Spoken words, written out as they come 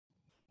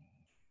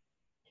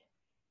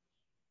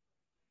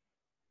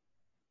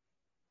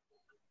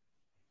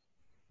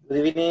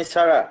Good evening,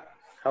 Sarah.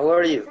 How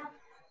are you?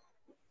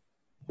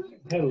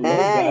 Hello,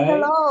 Hey, guys.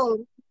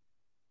 hello.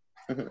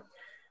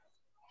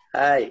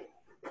 Hi.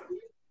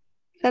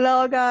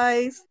 Hello,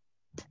 guys.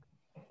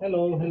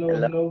 Hello, hello,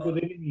 Hello. hello.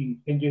 Good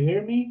evening. Can you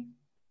hear me?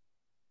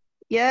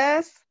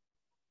 Yes.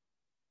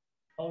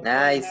 Okay,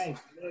 Nice. nice.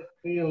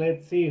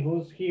 Let's see.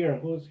 Who's here?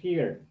 Who's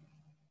here?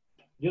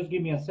 Just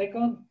give me a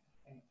second.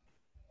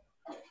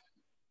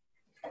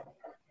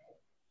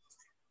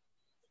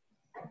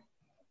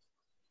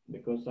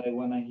 Because I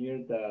want to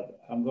hear that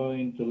I'm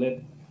going to let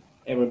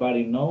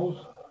everybody knows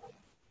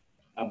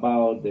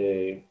about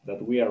that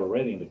we are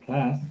already in the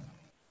class.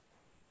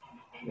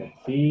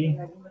 Let's see.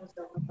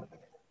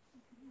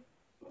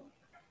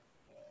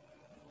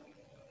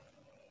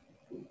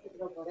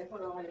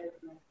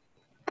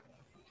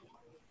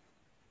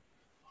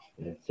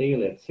 Let's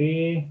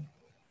see.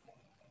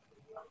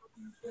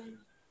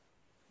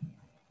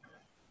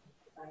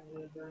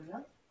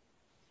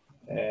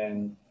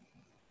 And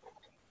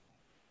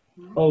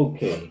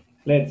okay,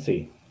 let's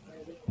see.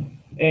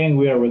 And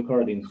we are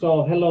recording.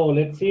 So hello,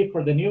 let's see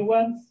for the new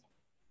ones,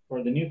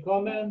 for the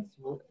newcomers,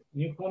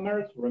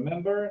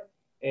 remember,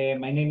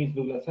 my name is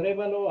Douglas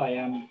Arevalo. I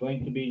am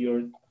going to be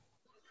your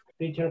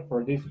teacher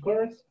for this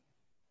course.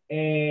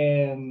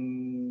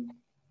 And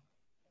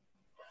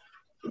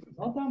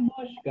not that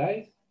much,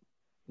 guys.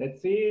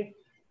 Let's see.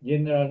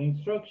 General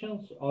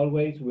instructions.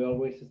 We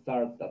always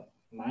start at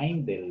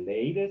 9, the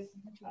latest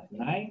at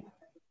 9.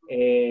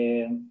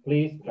 And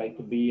please try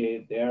to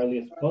be the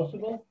earliest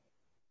possible.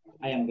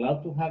 I am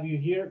glad to have you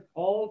here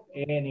all.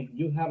 And if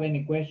you have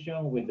any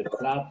question with the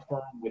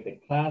platform, with the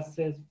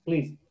classes,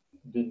 please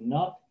do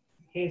not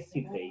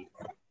hesitate.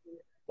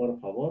 Por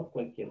favor,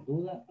 cualquier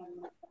duda,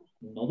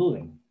 no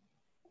duden.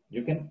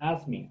 You can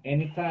ask me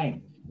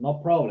anytime, no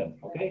problem,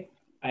 okay?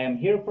 I am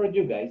here for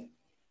you guys.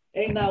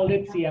 And now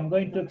let's see, I'm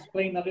going to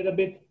explain a little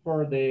bit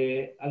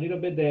the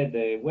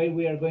way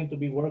we are going to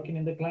be working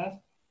in the class.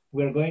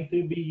 We're going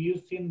to be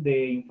using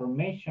the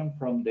information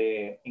from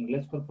the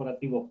Inglés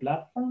Corporativo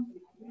platform.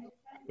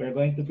 We're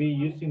going to be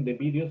using the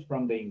videos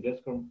from the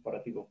Inglés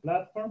Corporativo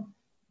platform.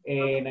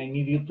 And I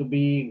need you to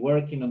be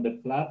working on the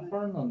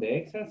platform, on the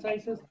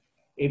exercises.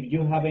 If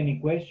you have any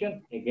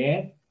question,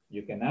 again,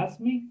 you can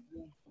ask me.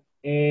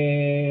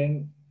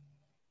 And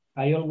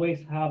I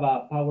always have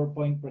a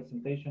PowerPoint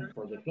presentation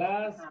for the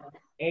class.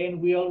 And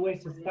we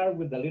always start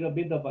with a little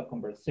bit of a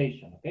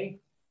conversation,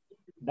 okay?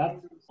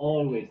 That's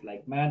always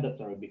like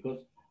mandatory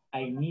because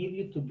I need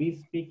you to be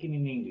speaking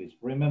in English.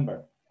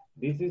 Remember,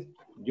 this is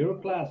your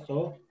class,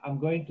 so I'm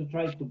going to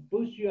try to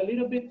push you a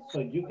little bit so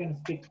you can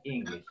speak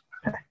English.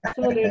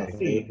 So let's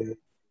see.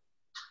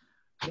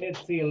 Let's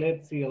start.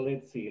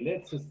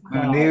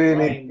 Good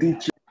evening,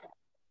 teacher.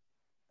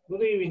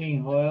 Good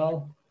evening,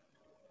 Joel.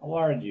 How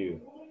are you?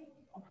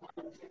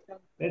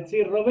 Let's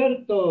see,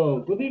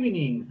 Roberto. Good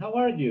evening. How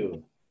are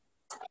you?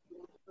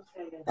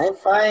 I'm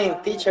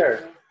fine,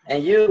 teacher.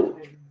 And you?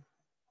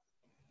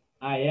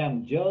 I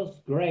am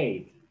just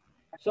great.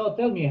 So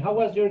tell me, how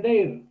was your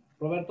day,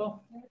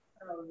 Roberto?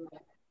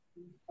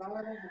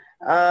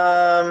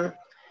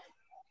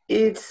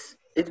 It's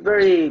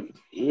very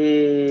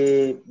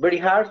very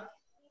hard.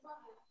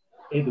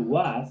 It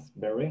was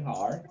very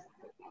hard.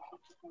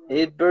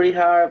 It's very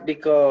hard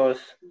because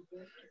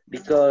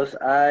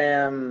I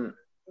am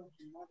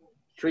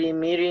 3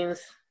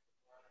 meetings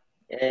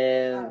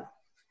and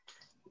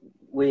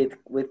with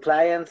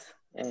clients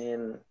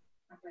and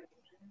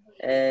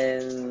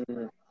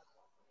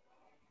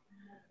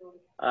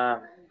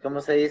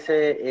 ¿cómo se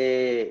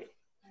dice?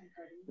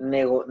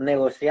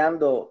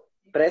 Negociando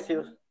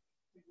precios.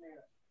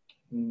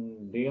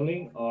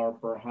 Dealing or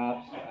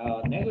perhaps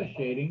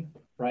negotiating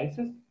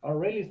prices. Oh,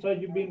 really? So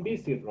you've been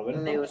busy,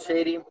 Roberto?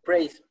 Negotiating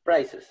prices.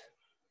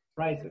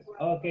 Prices.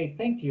 Okay,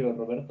 thank you,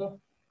 Roberto.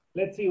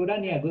 Let's see,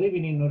 Urania. Good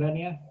evening,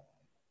 Urania.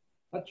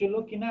 What you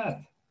looking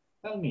at?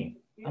 Tell me.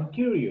 I'm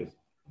curious.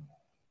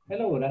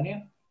 Hello,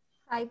 Urania.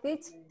 Hi,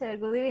 teacher.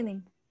 Good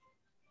evening.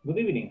 Good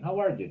evening. How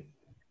are you?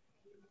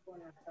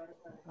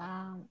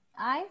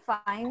 I'm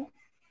fine.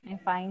 I'm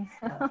fine.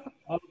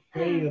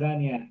 Okay,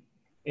 Urania.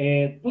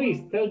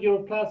 Please tell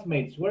your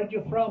classmates where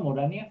you're from,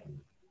 Urania.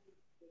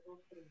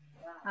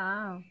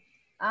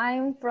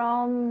 I'm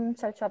from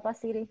Chalchuapa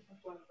City.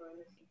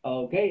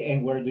 Okay,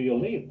 and where do you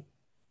live?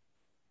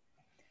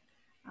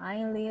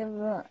 I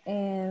live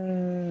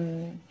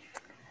in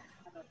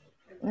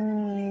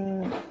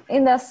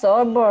the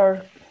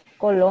suburb,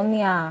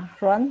 Colonia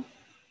Juan.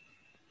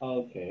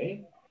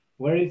 Okay.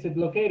 Where is it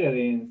located?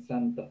 In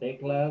Santa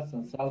Tecla,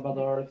 San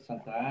Salvador,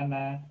 Santa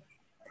Ana?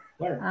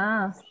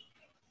 Where?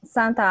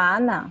 Santa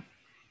Ana.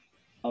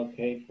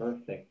 Okay,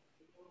 perfect.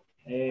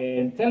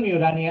 And tell me,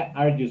 Urania,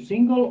 are you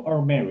single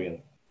or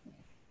married?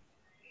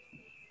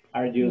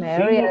 Are you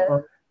Married. single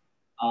or...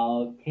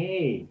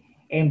 Okay.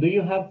 And do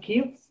you have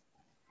kids?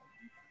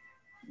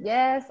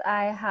 Yes,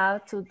 I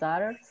have 2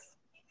 daughters.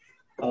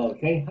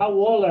 Okay. How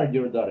old are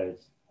your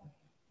daughters?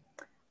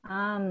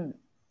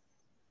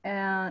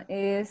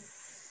 Is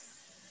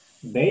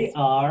They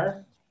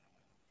are...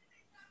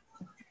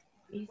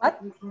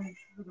 what?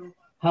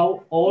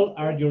 How old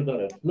are your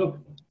daughters? Look,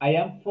 I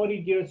am 40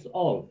 years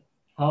old.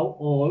 How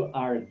old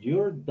are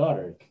your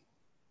daughters?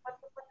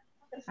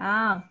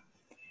 Ah,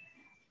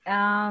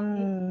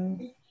 um,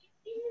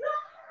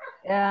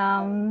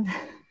 um, They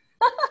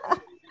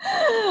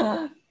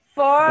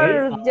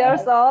 4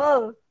 years are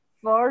old,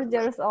 4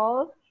 years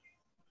old,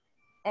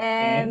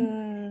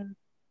 and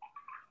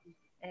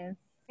and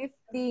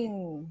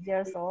 15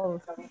 years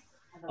old.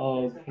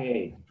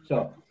 okay.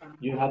 So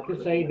you have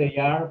to say they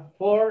are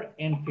 4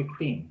 and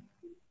 15.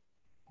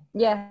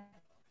 Yeah.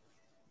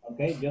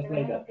 Okay, just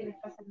like that.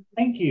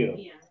 Thank you,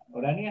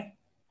 Orania.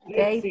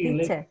 Okay,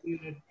 Let's teacher.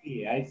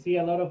 see. I see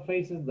a lot of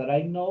faces that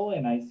I know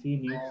and I see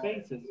new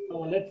faces. So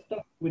let's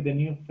talk with the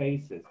new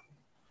faces.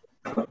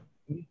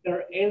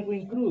 Mr.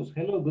 Edwin Cruz,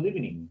 hello, good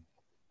evening.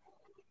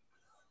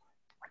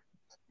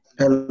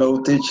 Hello,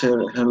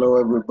 teacher. Hello,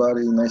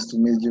 everybody. Nice to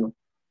meet you.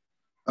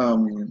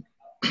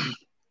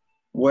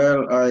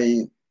 Well,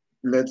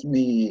 let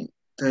me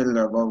tell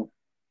about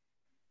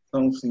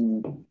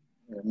something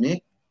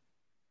me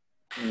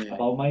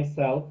About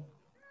myself.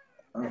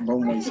 about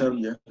myself.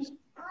 Yes,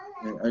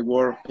 I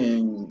work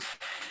in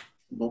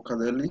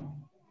Bocadeli.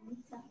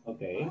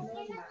 Okay.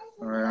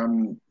 I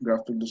am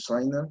graphic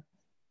designer.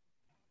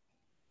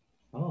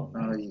 Oh,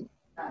 nice.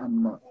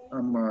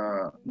 I'm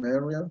a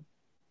married,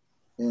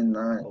 and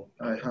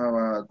I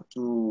have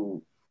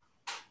two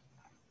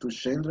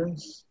children.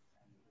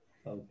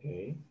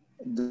 Okay.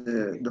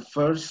 The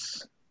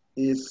first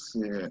is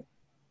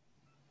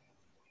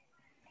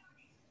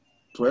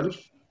 12.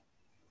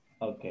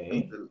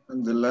 Okay.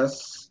 And the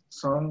last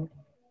son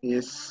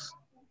is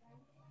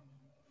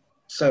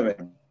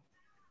 7.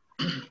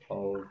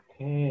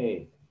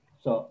 Okay.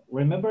 So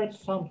remember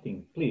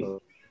something, please.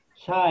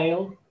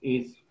 Child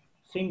is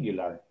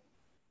singular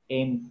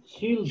and Child.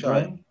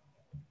 children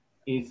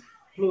is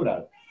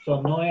plural.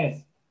 So no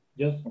es,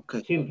 just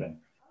Okay. children.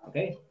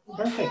 Okay?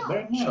 Perfect.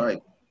 Very nice.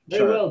 Child.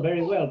 Very well,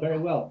 very well, very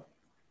well.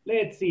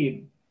 Let's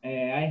see.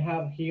 I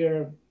have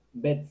here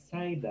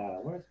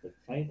Betsaida. Where's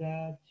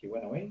Betsaida? She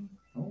went away?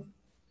 No?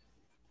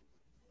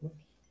 Oops.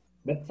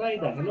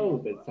 Betsaida. Hello,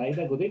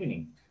 Betsaida. Good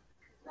evening.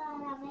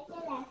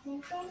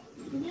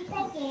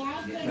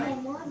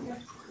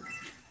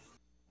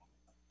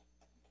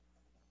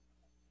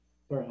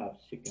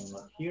 Perhaps she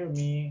cannot hear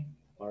me,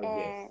 or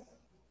yes.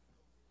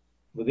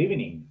 Good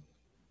evening.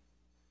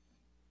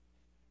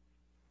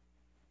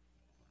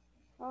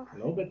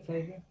 Hello,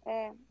 Betsaida.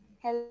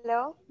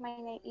 Hello, my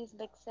name is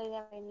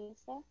Betsaida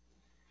Benice.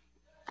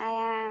 I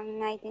am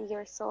 19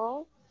 years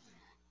old,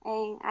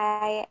 and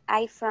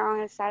I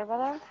from El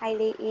Salvador. I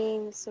live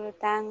in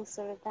Sudan.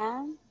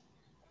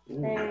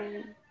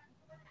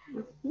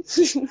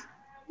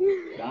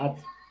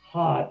 That's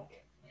hot.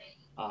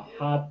 A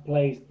hot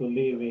place to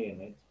live in.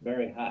 It's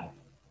very hot.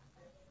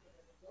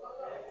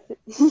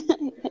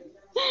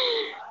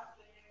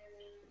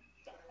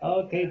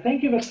 Okay,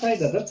 thank you,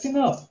 Betsaida. That's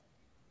enough.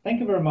 Thank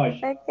you very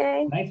much.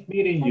 Okay. Nice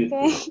meeting you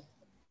too.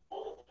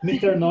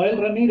 Mr.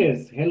 Noel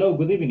Ramirez, hello,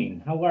 good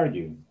evening. How are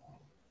you?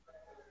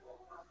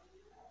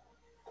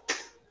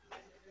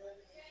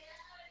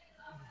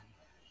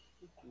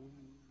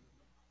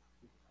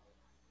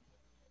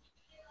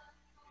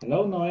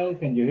 Hello, Noel,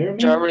 can you hear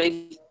me?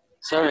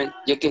 Sorry,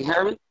 you can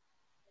hear me?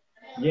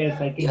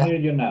 Yes, I can hear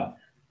you now.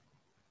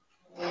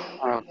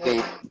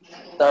 Okay,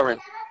 sorry,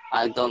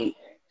 I don't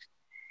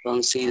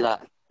see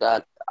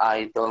that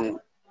I don't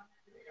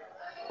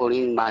put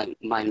in my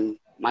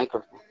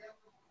microphone.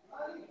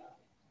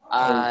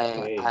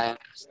 Okay. I am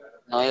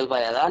Noel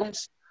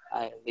Valladares.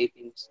 I live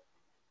in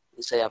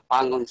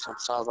Sayapango, in San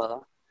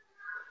Salvador.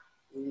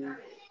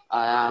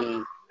 I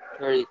am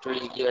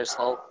 33 years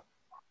old.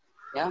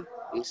 Yeah,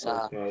 it's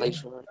a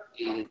pleasure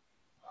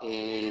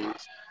in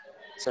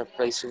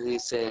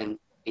surprises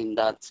in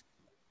that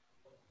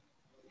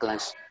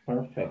class.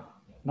 Perfect.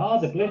 No,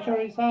 the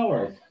pleasure is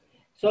ours.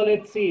 So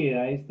let's see,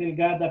 I still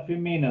got a few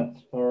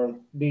minutes for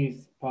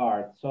this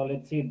part. So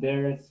let's see,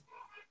 there's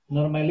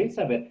Norma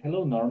Elizabeth.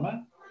 Hello,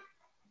 Norma.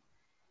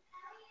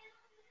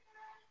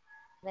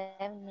 Good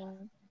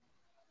evening.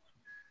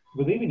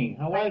 Good evening.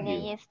 How are you? My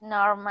name is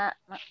Norma.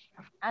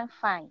 I'm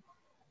fine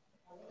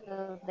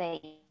today.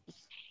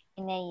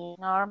 My name is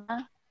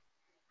Norma.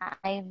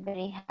 I'm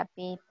very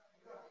happy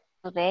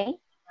today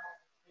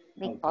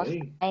because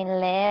I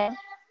learn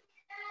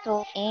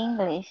to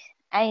English.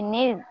 I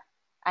need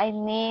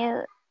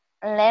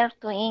learn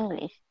to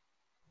English.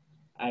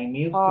 I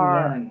need to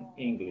learn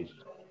English.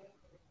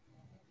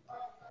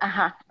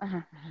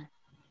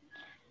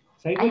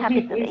 Say with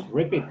me, please.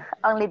 Repeat.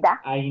 Only that.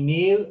 I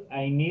need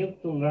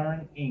to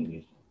learn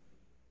English.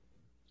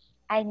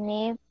 I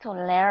need to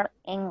learn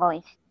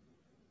English.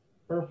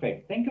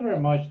 Perfect. Thank you very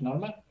much,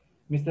 Norma.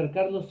 Mr.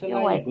 Carlos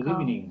Zelaya, good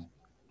evening.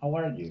 How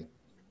are you?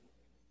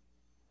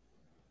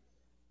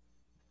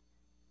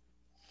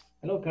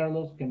 Hello,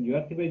 Carlos. Can you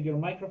activate your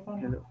microphone?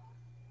 Hello.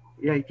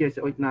 Yeah, yes,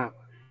 right now.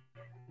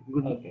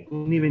 Good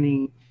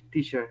evening,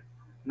 teacher.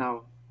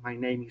 Now, my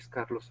name is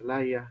Carlos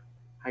Zelaya.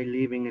 I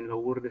live in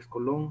Lourdes,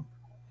 Colón.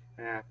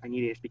 I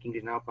need to speak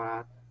English now,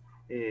 but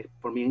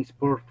for me it's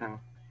important.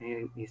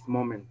 in this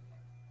moment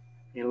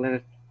and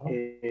learn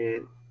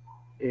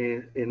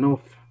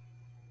enough.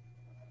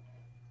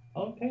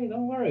 Okay,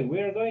 don't worry. We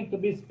are going to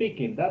be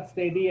speaking. That's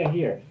the idea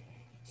here.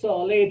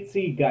 So let's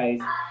see,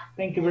 guys.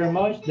 Thank you very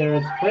much.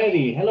 There's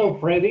Freddy. Hello,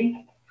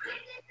 Freddy.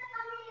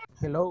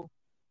 Hello.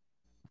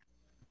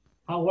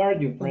 How are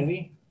you,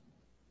 Freddy?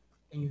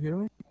 Can you hear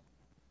me?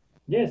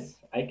 Yes,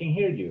 I can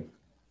hear you.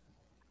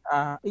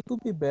 It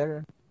could be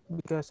better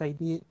because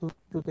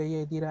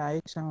today I did an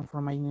exam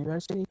from my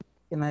university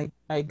and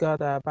I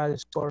got a bad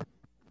score.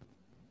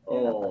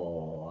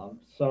 Oh, I'm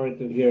sorry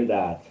to hear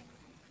that.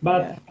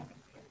 But yeah.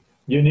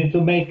 You need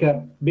to make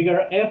a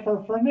bigger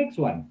effort for next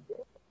one.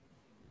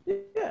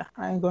 Yeah,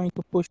 I'm going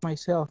to push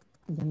myself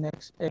in the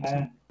next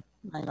exam.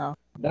 I know.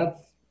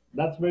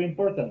 That's very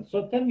important.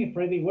 So tell me,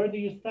 Freddy, where do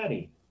you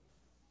study?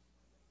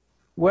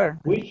 Where?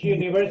 Which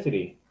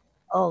university?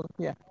 Oh,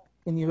 yeah,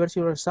 University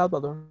of El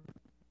Salvador.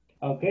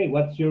 Okay,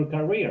 what's your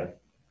career?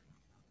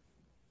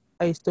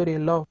 I study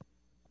law.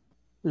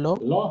 Law?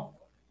 Law?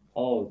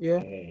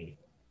 Okay.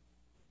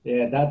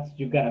 Yeah, that's,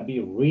 you gotta be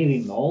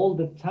reading all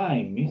the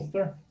time,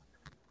 mister.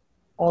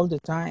 All the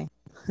time.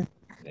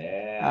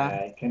 Yeah,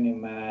 I can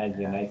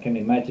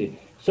imagine.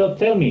 So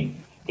tell me,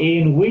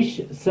 in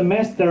which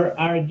semester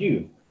are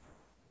you?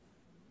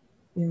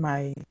 In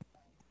my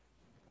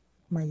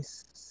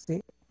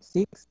sixth.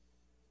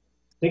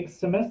 Sixth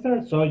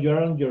semester? So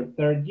you're on your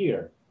third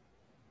year?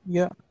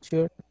 Yeah,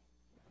 sure.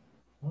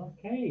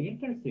 Okay,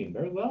 interesting.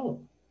 Very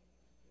well.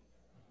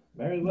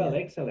 Very well,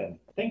 excellent.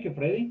 Thank you,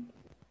 Freddy.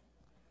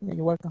 Yeah,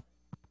 you're welcome.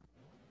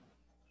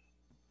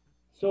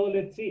 So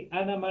let's see,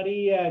 Ana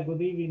Maria,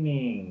 good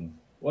evening.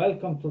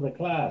 Welcome to the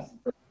class.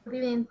 Good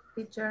evening,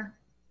 teacher.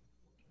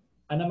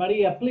 Ana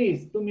Maria,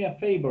 please do me a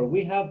favor.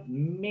 We have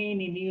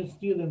many new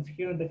students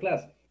here in the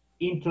class.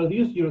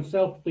 Introduce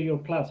yourself to your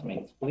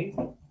classmates, please.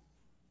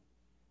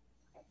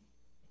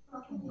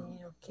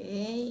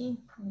 Okay.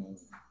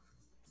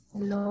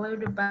 Hello,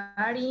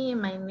 everybody.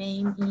 My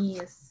name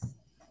is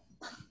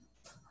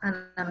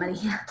Ana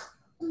Maria.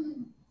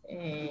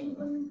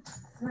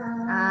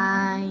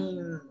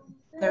 I'm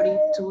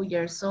 32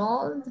 years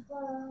old.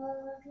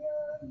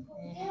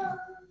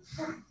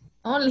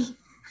 Only.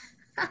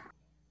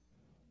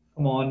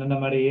 Come on, Ana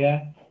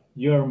Maria.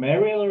 You're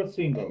married or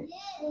single?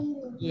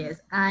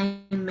 Yes,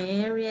 I'm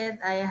married.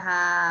 I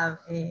have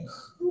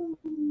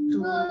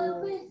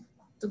two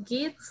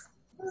kids.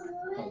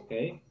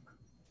 Okay.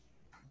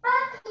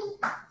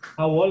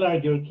 How old are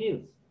your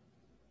kids?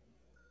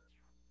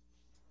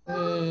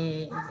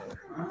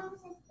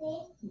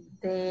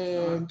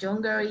 The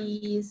younger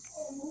is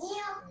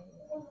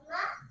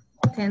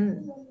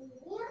 10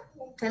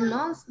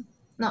 months,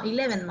 no,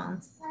 11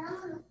 months.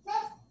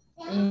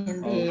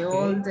 And the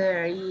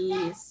older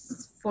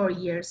is 4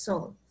 years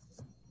old.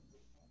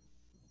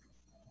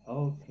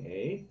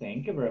 Okay,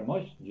 thank you very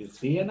much. You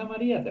see, Ana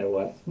Maria, there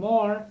was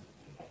more.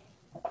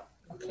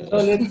 Okay. So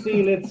let's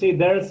see.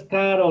 There's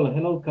Carol.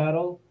 Hello,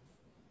 Carol.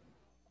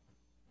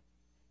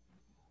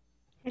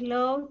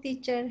 Hello,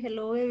 teacher.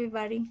 Hello,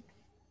 everybody.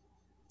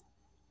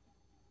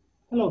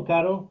 Hello,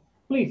 Carol.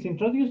 Please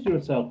introduce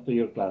yourself to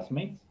your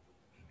classmates.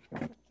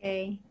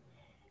 Okay.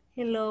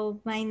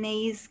 Hello, my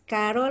name is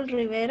Carol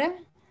Rivera.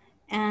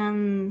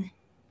 I'm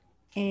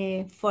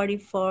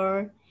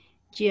 44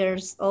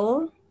 years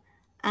old.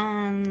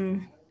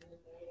 And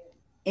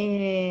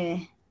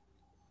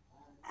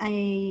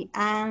I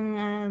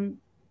am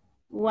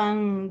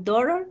one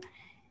daughter,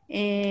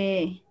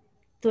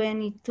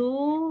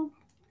 22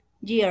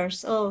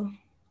 years old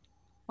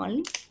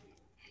only.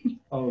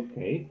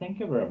 Okay, thank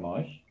you very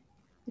much.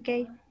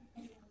 Okay.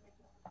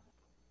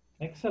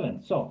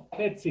 Excellent. So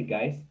let's see,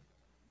 guys.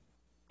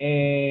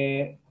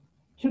 Today,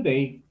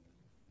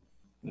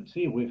 let's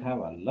see, we have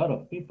a lot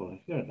of people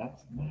here.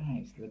 That's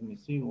nice. Let me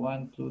see.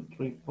 1, 2,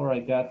 3, 4. I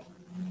got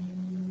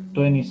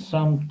 20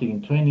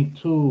 something,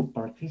 22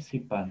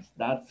 participants.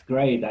 That's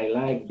great. I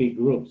like big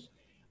groups.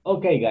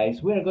 Okay,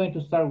 guys, we are going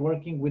to start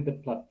working with the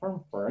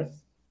platform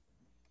first.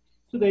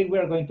 Today, we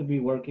are going to be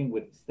working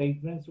with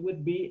statements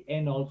with be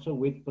and also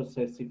with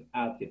possessive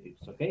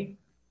adjectives, okay?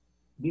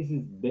 This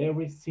is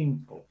very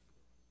simple,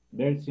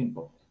 very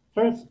simple.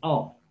 First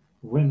off,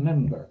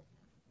 remember,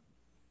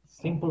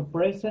 simple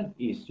present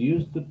is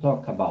used to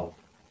talk about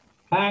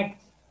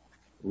facts,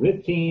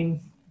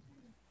 routines,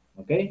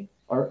 okay,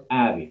 or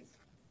habits.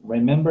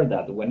 Remember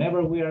that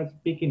whenever we are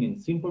speaking in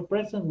simple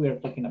present, we are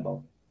talking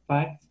about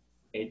facts,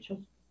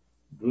 hechos,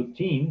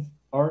 routines,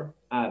 or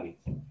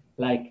habits.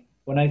 Like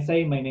when I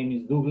say my name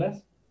is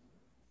Douglas,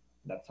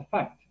 that's a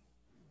fact,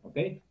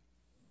 okay?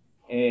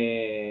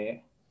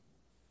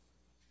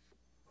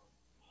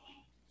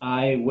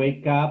 I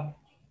wake up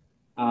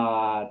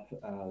at,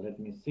 let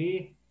me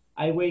see,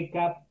 I wake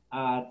up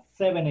at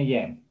 7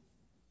 a.m.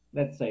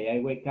 Let's say I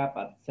wake up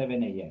at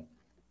 7 a.m.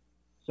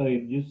 So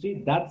if you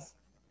see, that's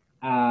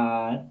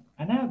an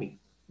habit.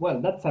 Well,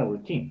 that's a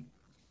routine.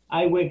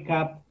 I wake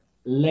up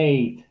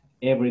late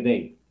every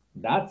day.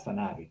 That's an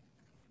habit.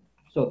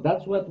 So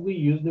that's what we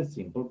use the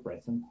simple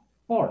present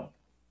for.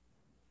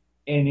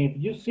 And if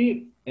you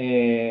see,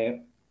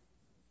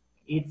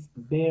 It's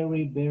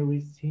very,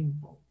 very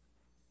simple.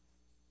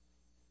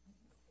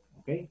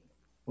 Okay?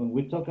 When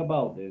we talk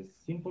about the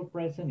simple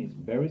present, it's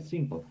very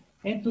simple.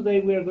 And today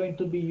we are going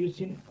to be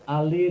using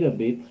a little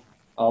bit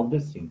of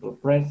the simple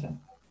present.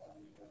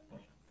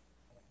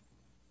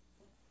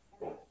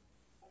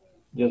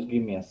 Just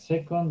give me a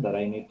second that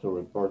I need to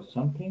report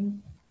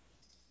something.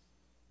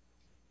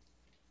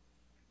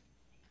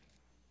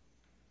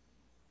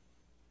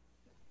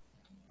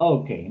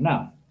 Okay,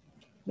 now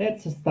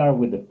let's start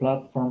with the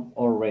platform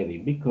already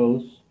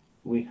because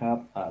we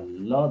have a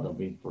lot of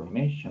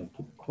information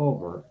to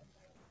cover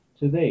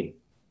today.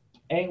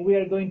 And we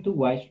are going to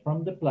watch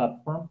from the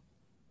platform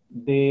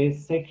the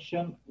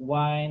section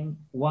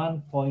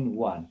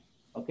 1.1,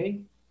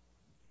 okay?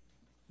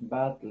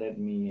 But let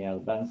me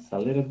advance a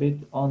little bit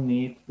on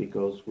it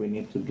because we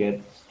need to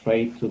get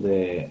straight to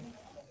the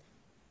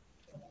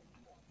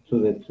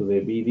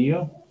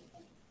video.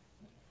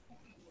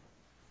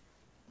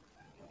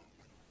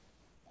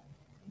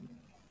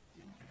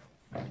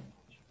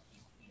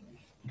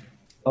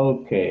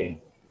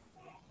 Okay.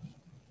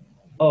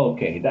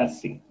 Okay,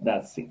 that's it.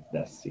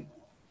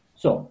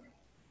 So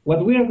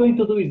what we are going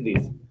to do is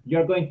this.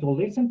 You're going to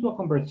listen to a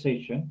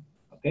conversation,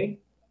 okay?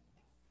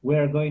 We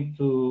are going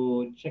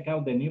to check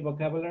out the new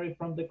vocabulary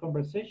from the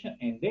conversation,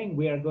 and then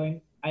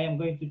I am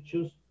going to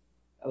choose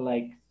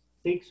like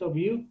 6 of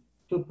you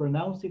to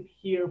pronounce it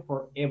here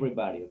for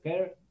everybody,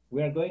 okay?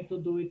 We are going to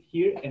do it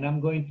here, and I'm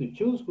going to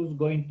choose who's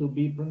going to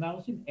be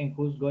pronouncing and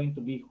who's going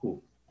to be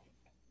who.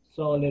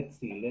 So let's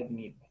see, let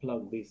me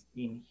plug this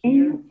in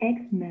here.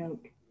 X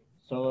mode.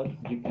 So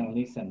you can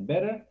listen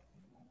better.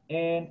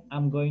 And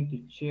I'm going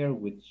to share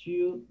with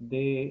you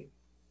the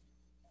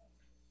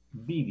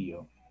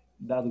video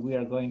that we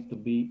are going to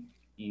be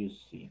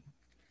using.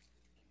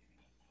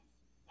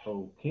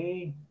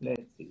 Okay,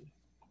 let's see.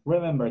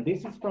 Remember,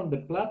 this is from the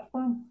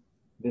platform,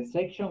 the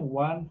section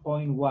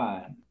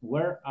 1.1.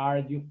 Where are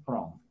you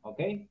from?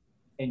 Okay,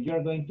 and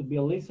you're going to be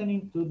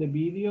listening to the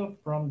video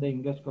from the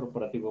Ingles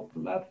Corporativo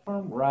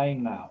platform right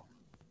now.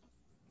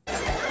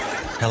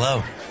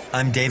 Hello,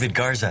 I'm David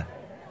Garza.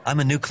 I'm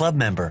a new club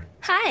member.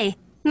 Hi,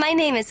 my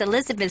name is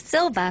Elizabeth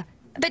Silva,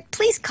 but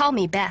please call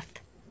me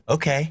Beth.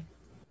 Okay.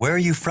 Where are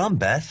you from,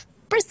 Beth?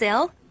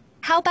 Brazil.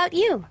 How about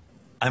you?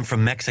 I'm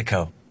from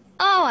Mexico.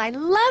 Oh, I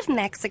love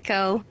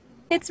Mexico.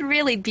 It's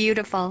really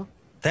beautiful.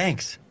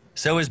 Thanks.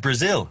 So is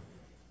Brazil.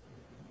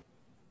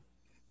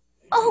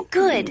 Oh,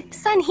 good.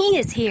 Sun Hee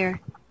is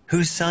here.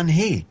 Who's Sun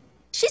Hee?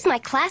 She's my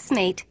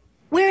classmate.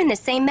 We're in the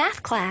same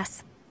math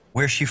class.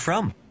 Where's she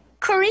from?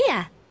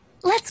 Korea.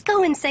 Let's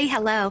go and say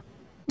hello.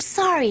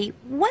 Sorry,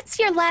 what's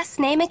your last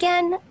name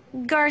again?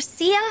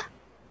 Garcia?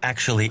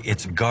 Actually,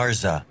 it's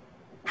Garza.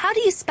 How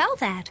do you spell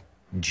that?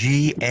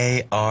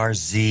 G-A-R-Z-A.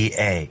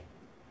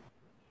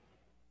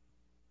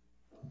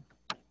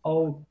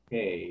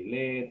 Okay,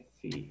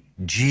 let's see.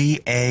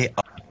 G-A-R.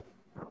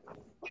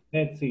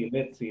 Let's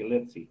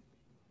see.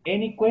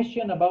 Any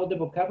question about the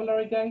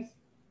vocabulary, guys?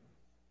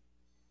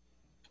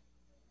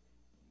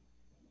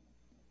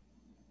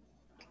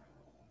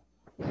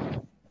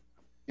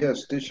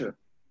 Yes, teacher.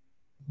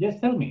 Yes,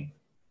 tell me.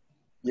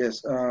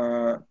 Yes,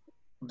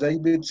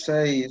 David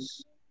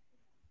says,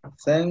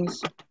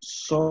 thanks,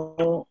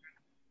 so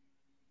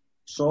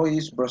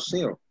is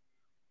Brazil.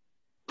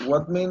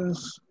 What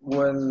means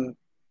when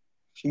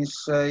he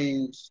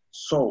says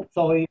so?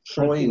 So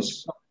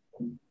is.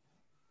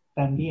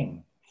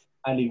 También,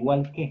 al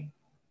igual que.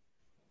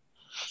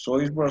 So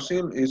is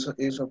Brazil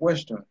is a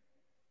question.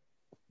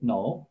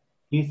 No,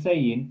 he's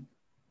saying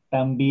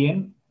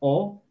también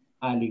o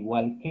al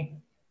igual que.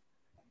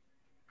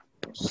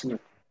 Sí.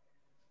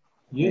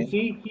 You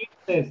see, he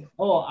says,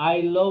 oh,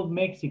 I love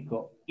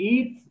Mexico.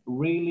 It's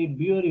really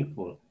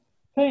beautiful.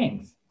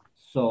 Thanks.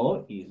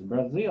 So is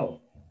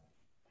Brazil.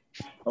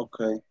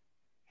 Okay.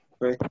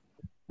 Great.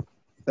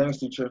 Thanks,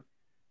 teacher.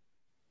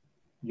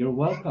 You're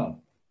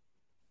welcome.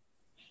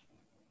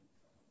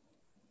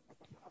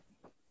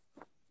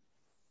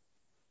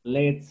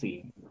 Let's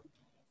see.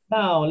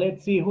 Now,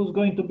 let's see who's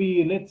going to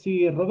be. Let's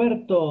see,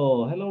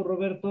 Roberto. Hello,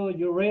 Roberto.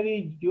 You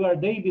ready? You are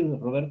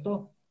David,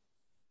 Roberto.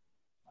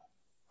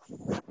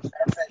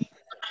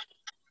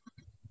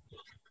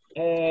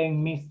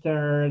 And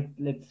Mr.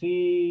 Let's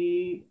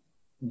see,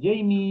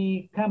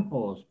 Jamie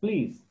Campos,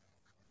 please.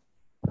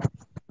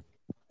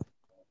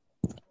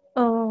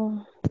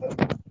 Oh.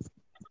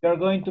 You're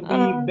going to be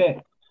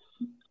Beth.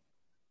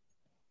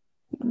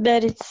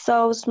 But it's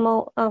so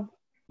small. Oh.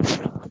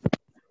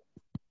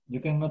 You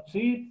cannot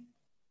see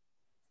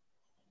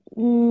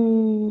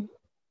it?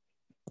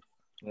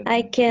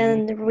 I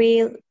can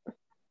read.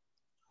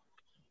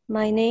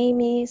 My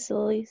name is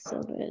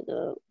Elizabeth.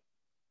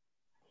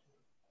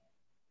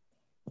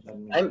 Let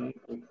me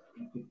see if we can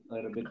make it a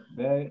little bit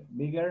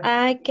bigger.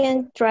 I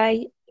can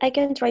try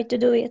to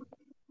do it.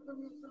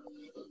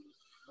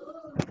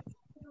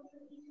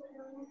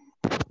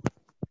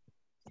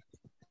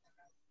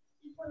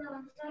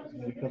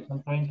 Because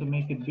I'm trying to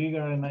make it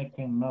bigger and I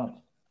cannot.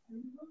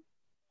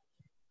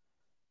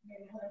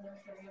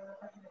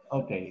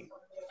 Okay.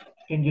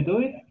 Can you do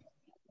it?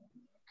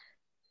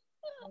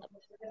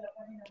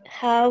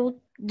 How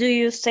do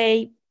you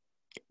say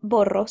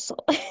borroso?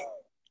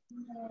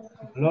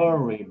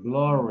 Blurry,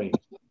 blurry.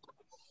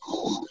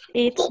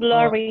 It's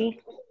blurry.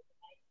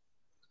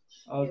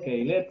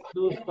 Okay, let's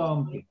do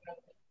something.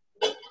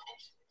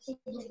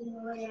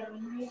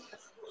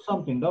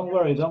 Something, don't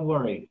worry, don't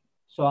worry.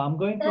 So I'm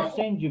going to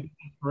send you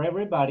for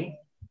everybody.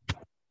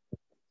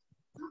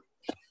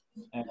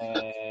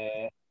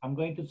 I'm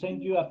going to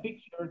send you a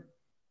picture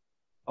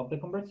of the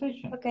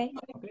conversation. Okay.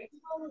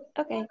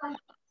 Okay. Okay.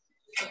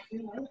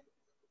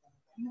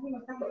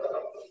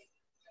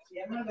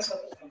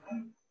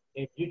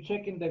 If you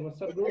check in the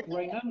WhatsApp group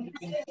right now, you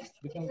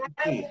can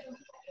see it.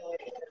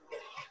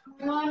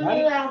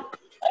 Right?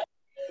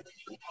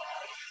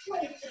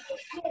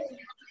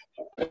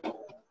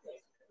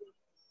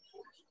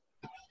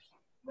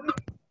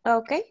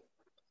 Okay.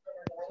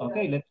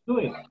 Okay, let's do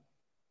it.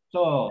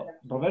 So,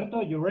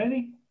 Roberto, you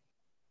ready?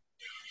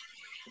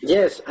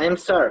 Yes, I'm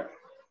sir.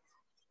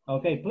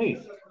 Okay,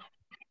 please.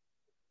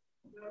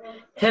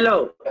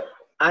 Hello,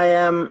 I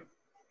am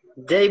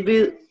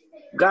David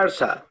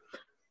Garza.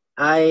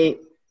 I'm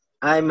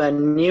a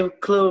new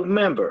club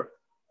member.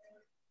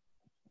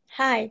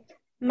 Hi,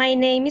 my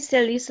name is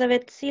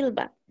Elizabeth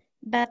Silva,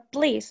 but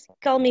please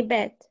call me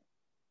Beth.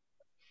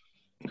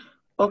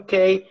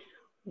 Okay,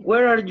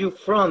 where are you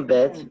from,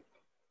 Beth?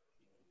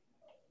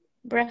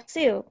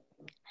 Brazil.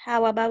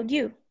 How about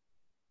you?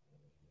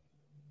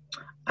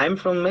 I'm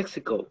from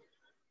Mexico.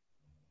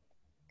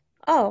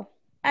 Oh,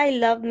 I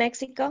love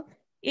Mexico.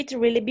 It's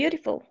really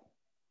beautiful.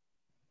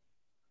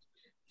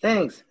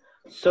 Thanks.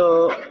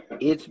 So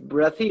it's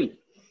Brazil.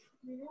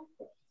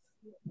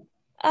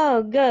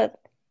 Oh, good.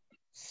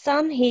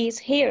 Sun is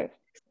here.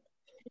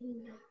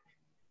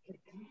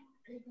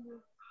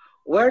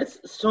 Where's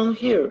Sun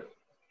here?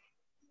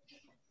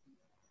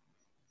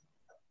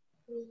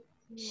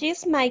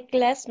 She's my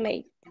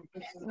classmate.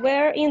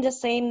 We're in the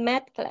same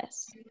math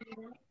class.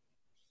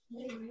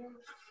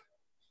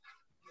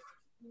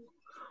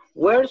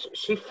 Where's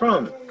she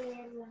from?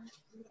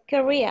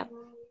 Korea.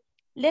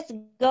 Let's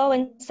go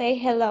and say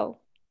hello.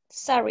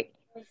 Sorry,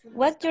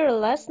 what's your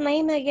last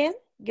name again?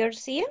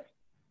 Garcia?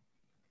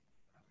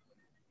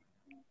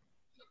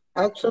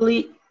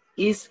 Actually,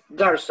 it's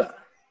Garza.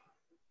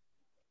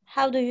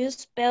 How do you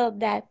spell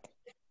that?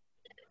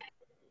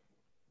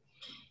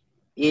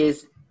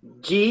 Is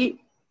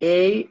G-A-R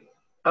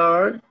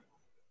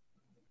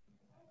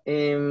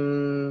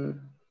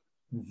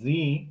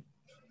Z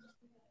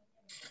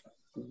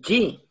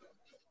G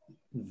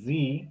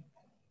Z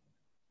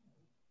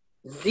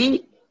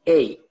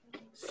Z-A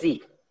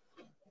C.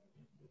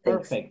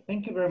 Perfect.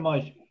 Thank you very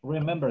much.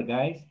 Remember,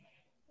 guys,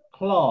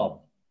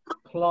 club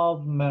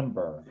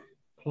member,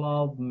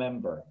 club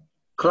member.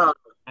 Club.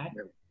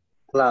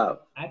 Club.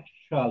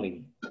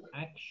 Actually.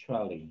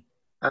 Actually.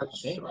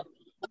 Okay.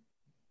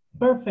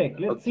 Perfect.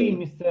 Let's see,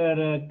 Okay.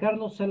 Mr.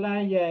 Carlos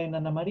Zelaya and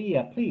Ana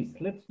Maria, please,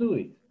 let's do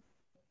it.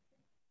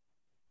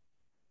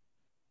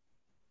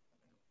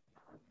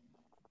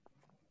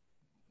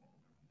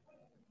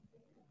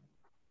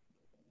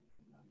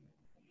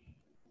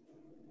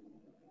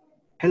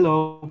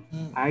 Hello,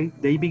 I'm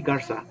David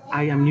Garza.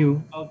 I am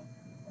new. Oh.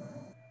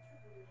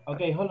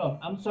 Okay, hold on.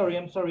 I'm sorry.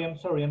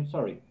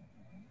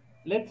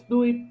 Let's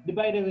do it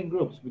divided in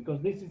groups because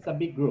this is a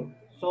big group.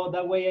 So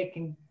that way I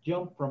can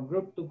jump from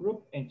group to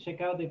group and check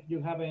out if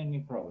you have any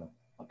problem.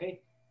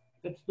 Okay?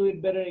 Let's do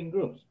it better in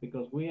groups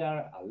because we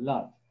are a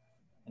lot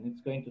and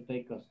it's going to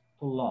take us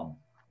too long.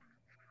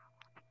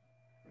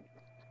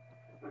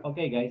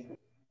 Okay, guys.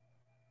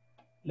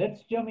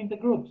 Let's jump into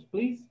groups,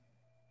 please.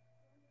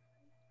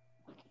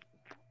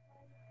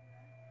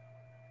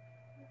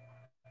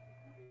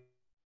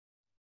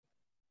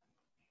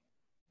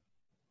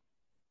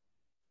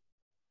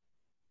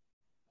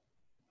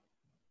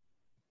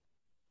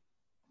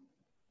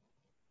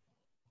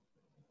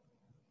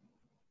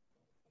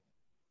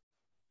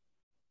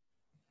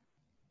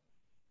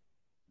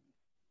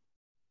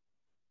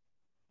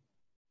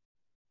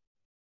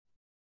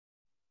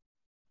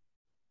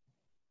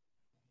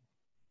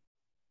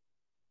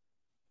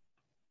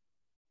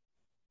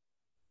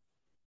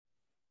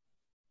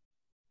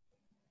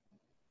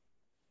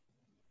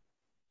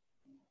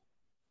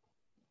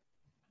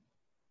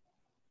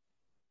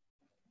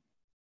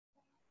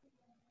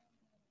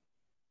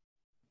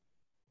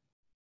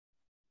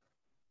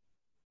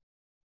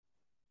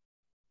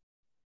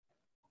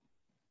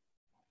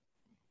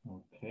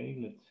 Okay,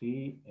 let's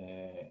see.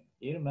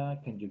 Irma,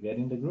 can you get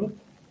in the group?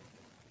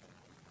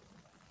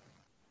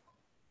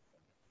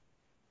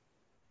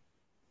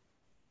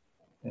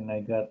 And I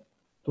got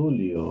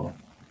Tulio.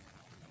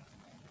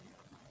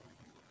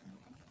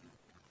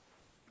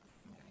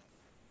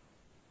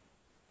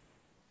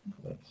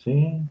 Let's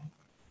see.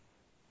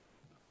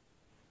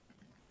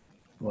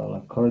 Well,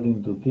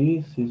 according to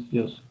this, it's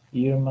just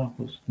Irma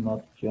who's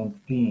not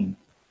jumping.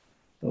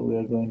 So we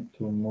are going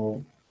to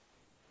move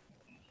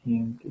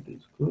him to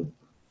this group.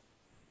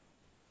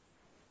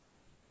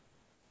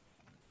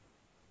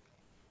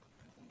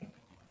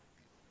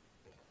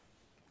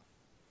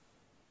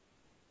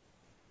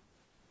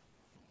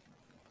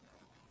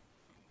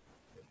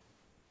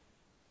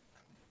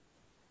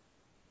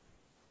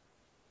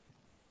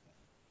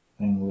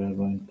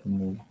 going to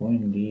move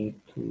Wendy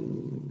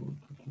to...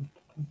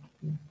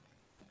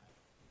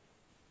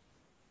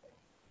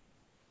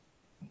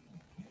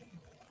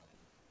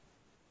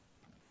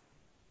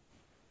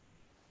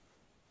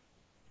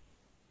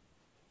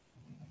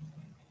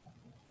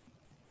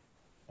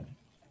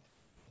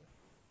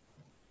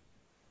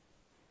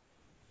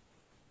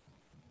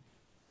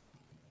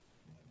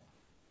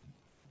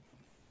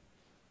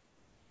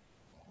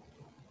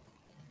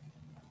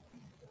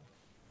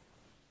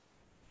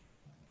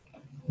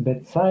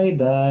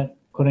 Bethsaida,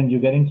 couldn't you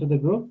get into the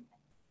group?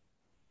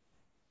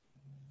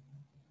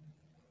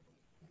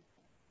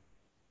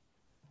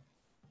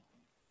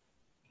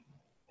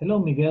 Hello,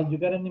 Miguel, you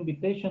got an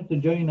invitation to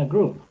join a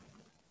group.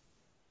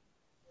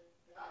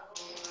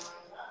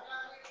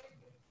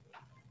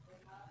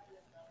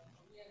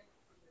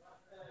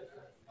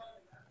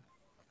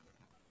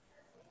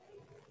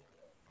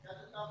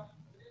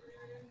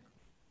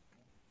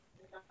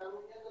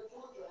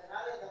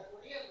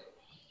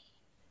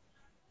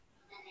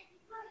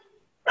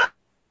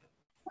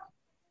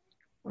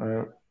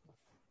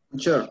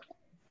 Teacher.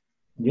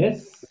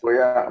 Yes. Voy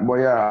a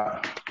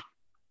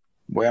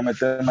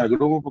meterme al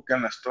grupo porque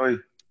no estoy.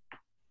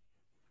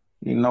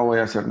 Y no voy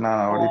a hacer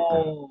nada ahorita.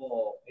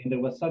 Oh, in the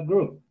WhatsApp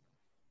group.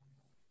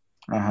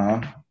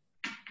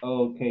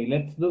 Okay,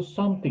 let's do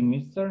something,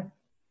 mister.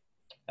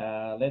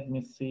 Let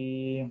me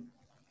see.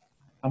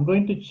 I'm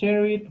going to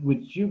share it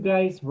with you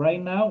guys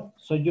right now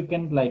so you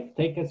can like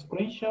take a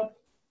screenshot.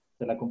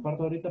 Te la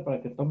comparto ahorita para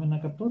que tome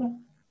una captura.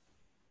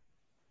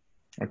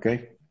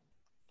 Okay.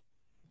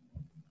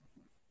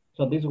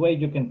 So this way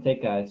you can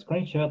take a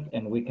screenshot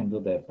and we can do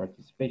the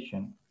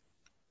participation.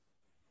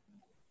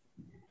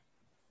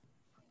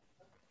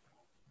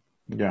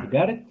 Yeah. You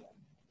got it?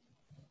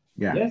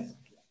 Yeah. Yes?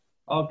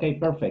 Okay,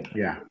 perfect.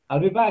 Yeah. I'll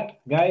be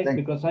back, guys,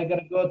 Thanks. because I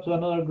gotta go to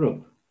another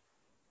group.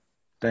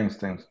 Thanks.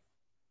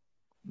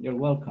 You're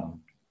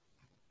welcome.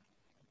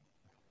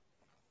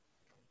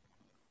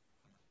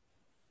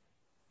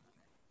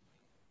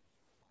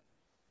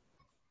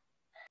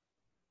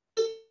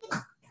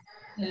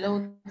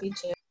 Hello,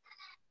 teacher.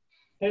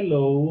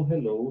 Hello.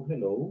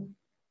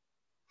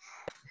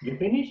 You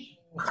finish?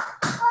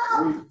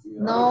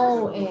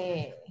 No,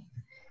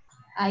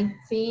 I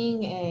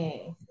think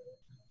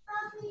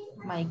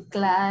my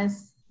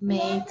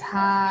classmates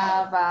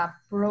have a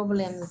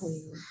problem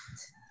with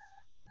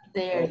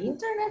their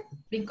internet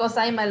because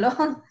I'm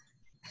alone.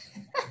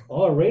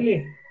 Oh,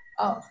 really?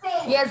 Oh,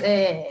 yes.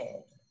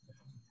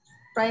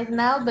 Right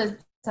now,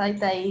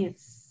 Bethsaida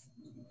is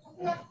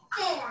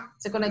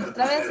se conectó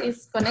otra vez.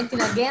 Is connecting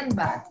again,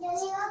 but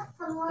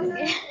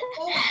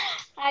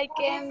I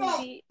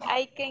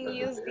can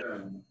use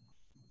the...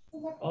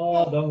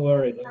 Oh, don't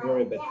worry, but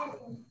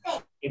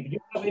if you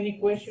have any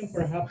question,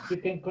 perhaps you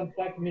can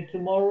contact me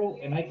tomorrow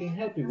and I can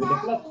help you with the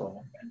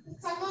platform.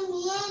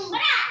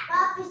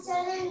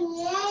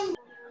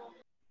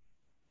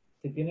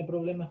 Si tiene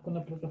problemas con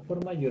la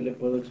plataforma, yo le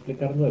puedo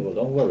explicar luego.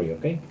 Don't worry,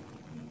 okay?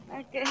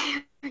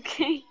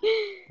 Okay.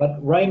 But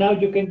right now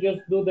you can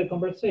just do the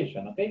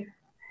conversation, okay?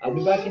 I'll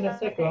be back in a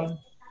second.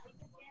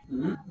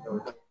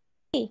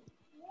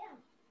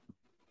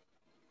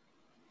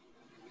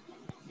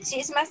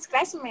 She's my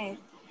classmate.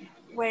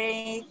 We're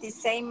in the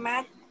same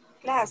math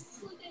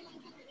class.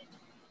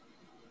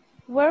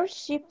 Where's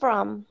she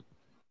from?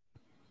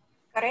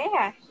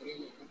 Korea.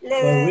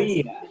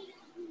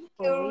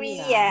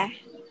 Korea.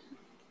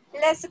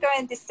 Let's go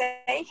and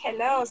say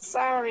hello.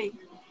 Sorry.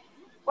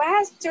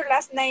 What's your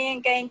last name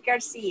again,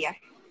 Garcia?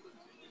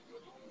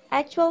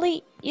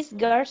 Actually, it's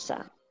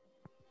Garza.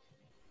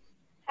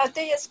 How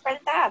do you spell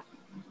that?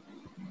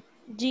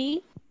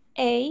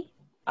 G-A-R-C-A.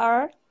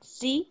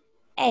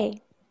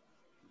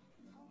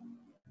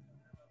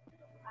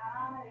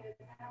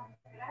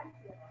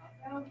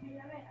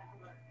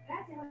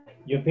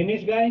 You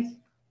finished, guys?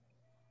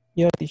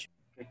 Yeah, teacher.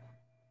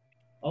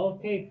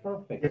 Okay,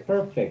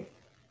 perfect.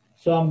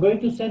 So I'm going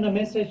to send a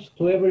message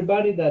to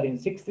everybody that in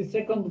 60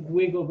 seconds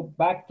we go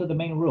back to the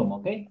main room,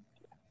 okay?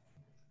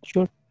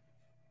 Sure.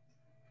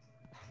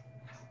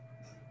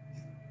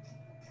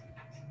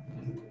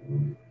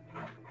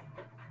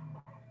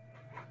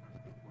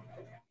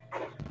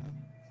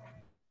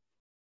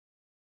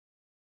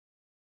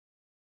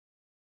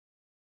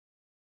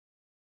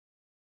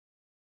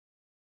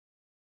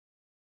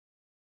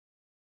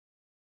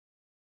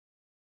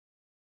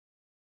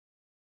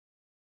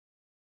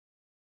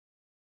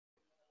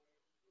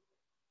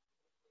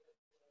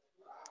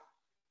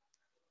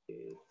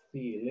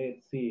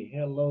 Let's see.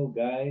 Hello,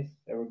 guys.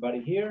 Everybody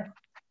here?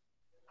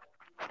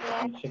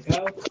 Can you check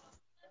out?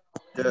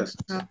 Yes.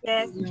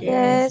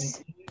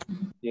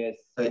 Yes,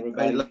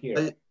 everybody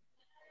here.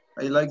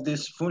 I like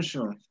this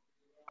function.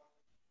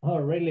 Oh,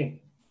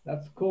 really?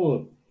 That's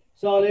cool.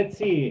 So let's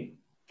see.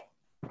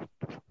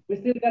 We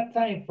still got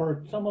time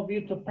for some of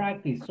you to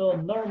practice. So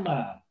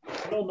Norma.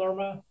 Hello,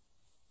 Norma.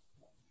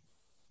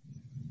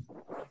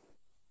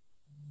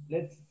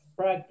 Let's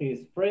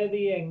practice.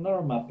 Freddy and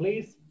Norma,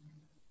 please.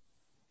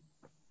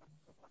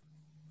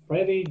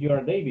 Freddy, you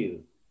are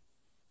David.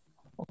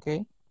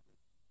 Okay.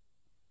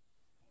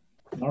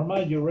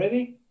 Norma, you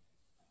ready?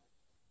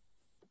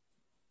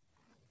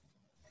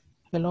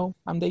 Hello,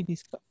 I'm David.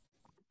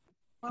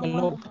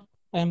 Hello,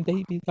 I'm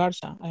David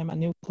Garza. I'm a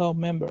new club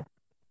member.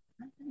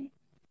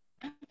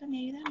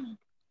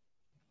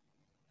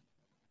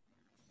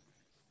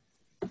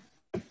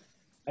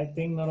 I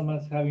think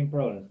Norma's having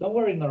problems. Don't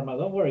worry, Norma.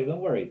 Don't worry. Don't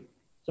worry.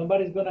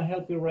 Somebody's going to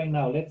help you right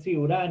now. Let's see,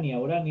 Urania.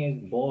 Urania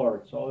is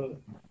bored, so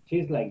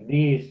she's like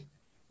this.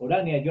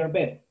 Urania, your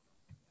bed.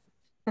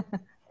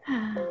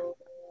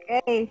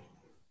 Okay.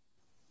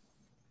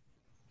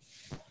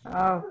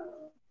 Oh.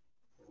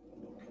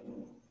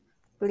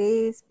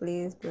 Please.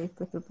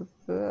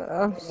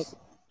 Oh.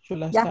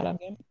 Should I Yeah. start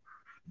again?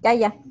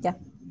 Yeah.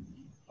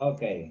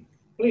 Okay.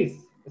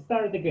 Please,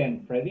 start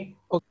again, Freddy.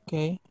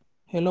 Okay.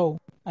 Hello,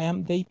 I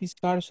am Davis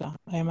Garza.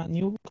 I am a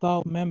new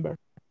club member.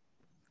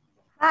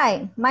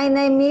 Hi, my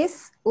name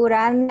is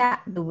Urania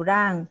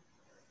Duran,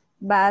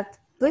 but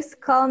please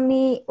call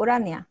me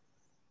Urania.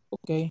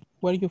 Okay,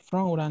 where are you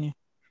from, Urania?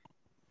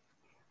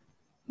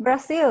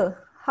 Brazil,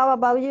 how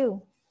about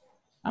you?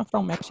 I'm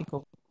from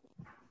Mexico.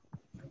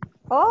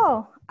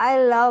 Oh, I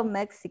love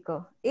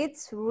Mexico.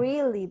 It's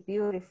really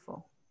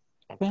beautiful.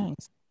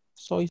 Thanks.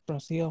 So is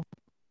Brazil.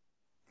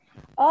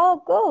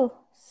 Oh, good.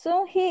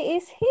 Soon he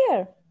is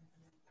here.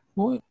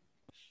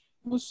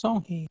 Who's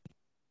son he?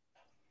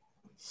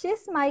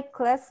 She's my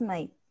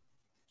classmate.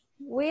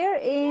 We're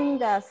in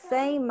the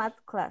same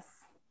math class.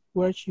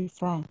 Where's she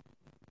from?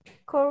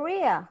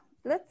 Korea.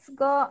 Let's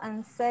go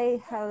and say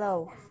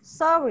hello.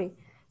 Sorry,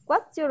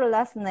 what's your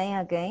last name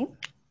again?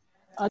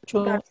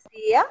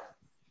 Garcia?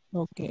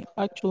 Okay,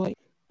 actually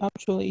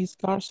it's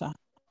Garza.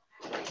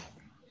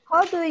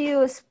 How do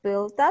you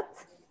spell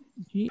that?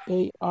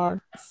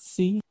 Garca.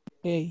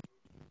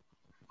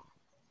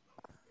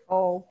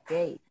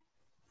 Okay.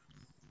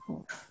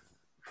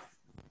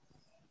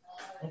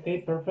 Okay,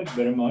 perfect.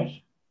 Very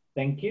much.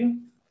 Thank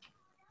you.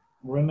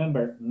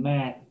 Remember,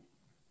 math.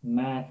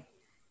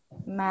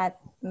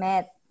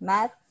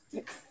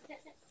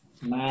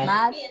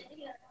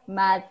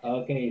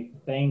 Okay,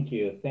 thank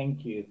you.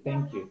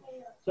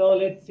 So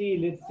let's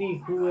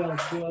see who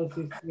else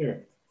is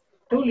here.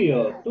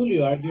 Tulio,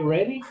 are you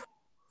ready?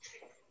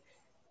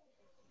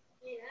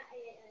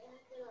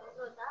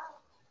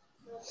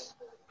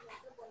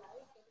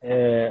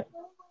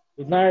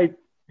 Good night,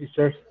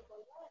 teachers.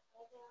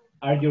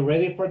 Are you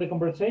ready for the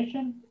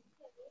conversation?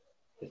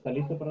 ¿Está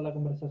listo para la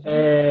conversación?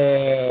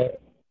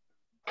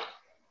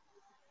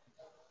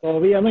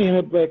 Todavía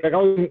no, que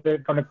acabo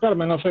de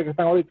conectarme, no sé qué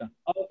están ahorita.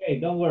 Okay,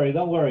 don't worry,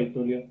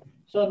 Tulio.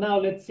 So now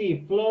let's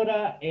see,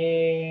 Flora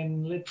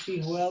and let's see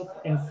who else,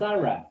 and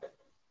Sarah.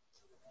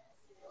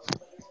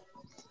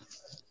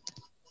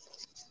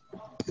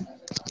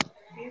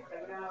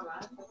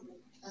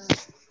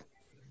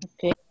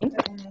 Okay.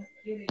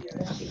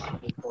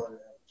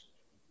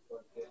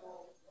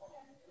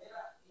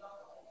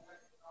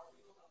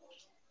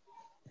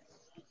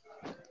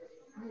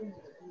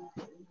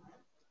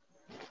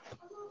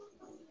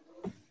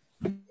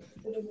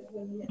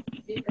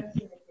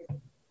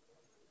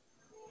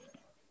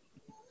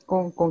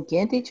 ¿Con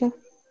quién, teacher?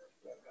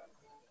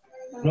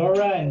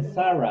 Flora and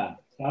Sarah.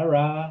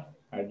 Sarah,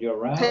 are you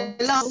around?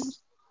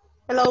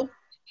 Hello.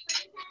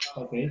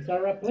 Okay,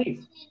 Sarah,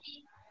 please.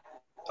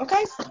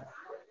 Okay.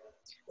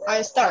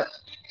 I start.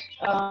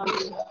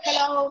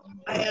 Hello,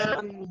 I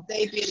am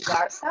David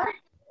Garza.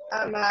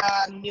 I'm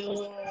a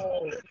new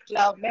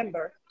club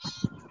member.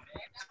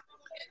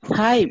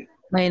 Hi,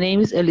 my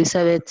name is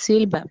Elizabeth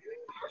Silva,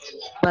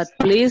 but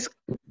please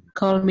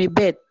call me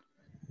Beth.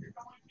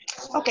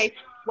 Okay,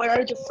 where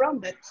are you from,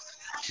 Beth?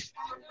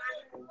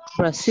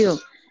 Brazil.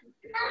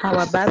 How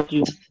about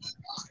you?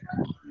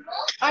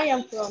 I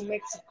am from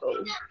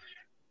Mexico.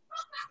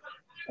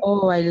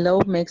 Oh, I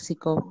love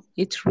Mexico.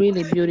 It's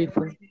really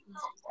beautiful.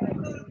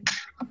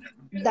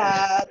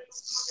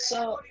 That's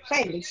so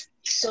thanks.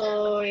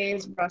 So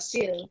is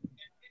Brazil.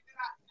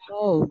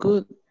 Oh,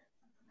 good.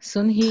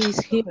 Son he is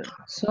here.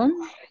 Son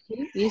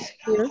he is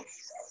here.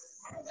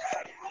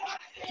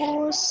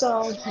 Who's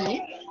son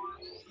he?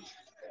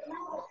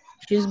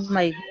 She's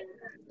my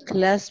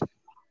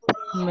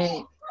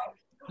classmate,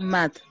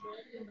 math.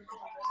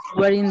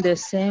 We're in the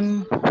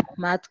same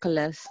math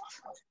class.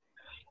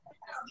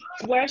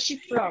 Where's she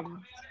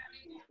from?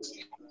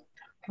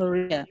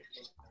 Korea.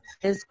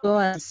 Let's go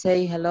and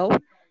say hello.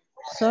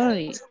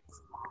 Sorry,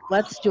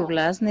 what's your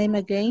last name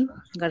again,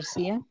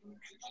 Garcia?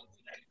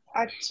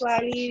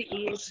 Actually,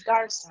 it's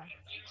Garza.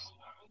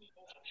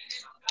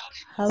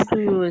 How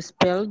do you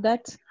spell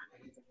that?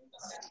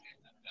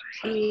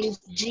 It's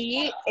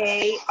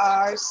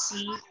Garca.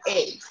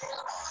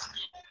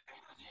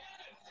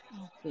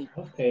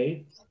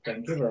 Okay,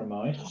 thank you very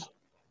much.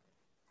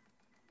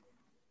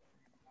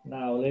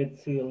 Now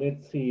let's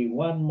see,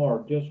 one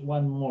more, just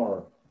one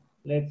more.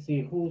 Let's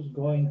see who's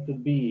going to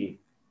be.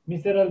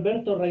 Mr.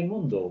 Alberto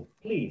Raimundo,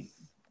 please.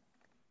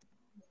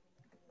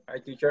 Hi,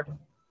 teacher.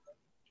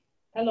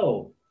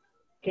 Hello.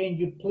 Can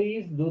you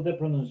please do the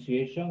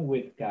pronunciation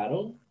with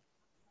Carol?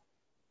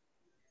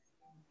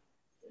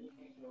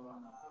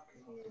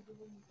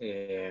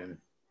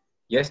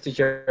 Yes,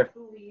 teacher.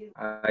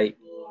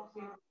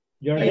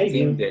 Your I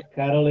name think is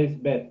Carol is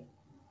Beth.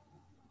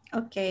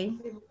 Okay.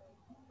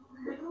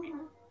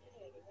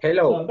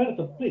 Hello.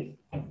 Alberto, please.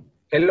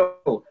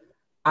 Hello.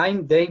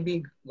 I'm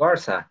David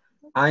Garza.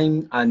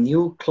 I'm a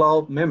new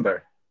club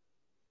member.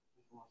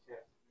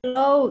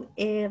 Hello,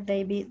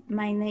 David.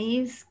 My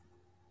name is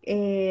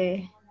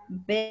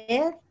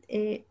Beth,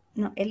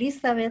 no,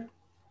 Elizabeth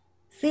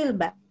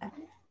Silva.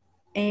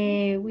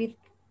 With,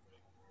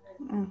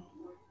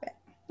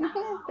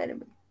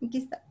 espérame, aquí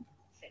está.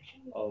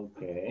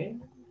 Okay.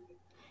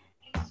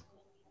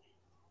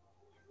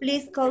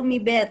 Please call me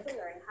Beth.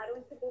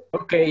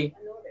 Okay.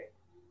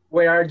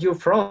 Where are you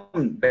from,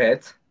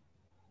 Beth?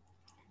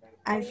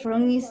 I'm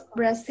from East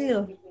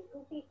Brazil.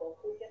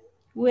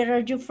 Where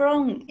are you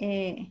from?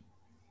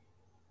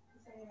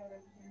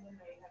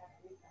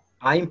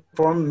 I'm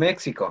from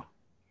Mexico.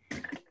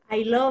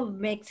 I love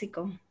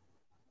Mexico.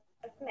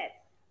 Smith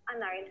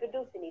and are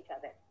introducing each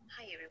other.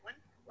 Hi everyone,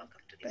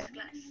 welcome to this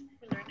class.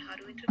 We learn how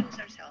to introduce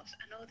ourselves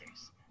and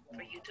others.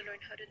 For you to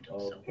learn how to do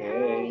so,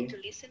 you need to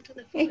listen to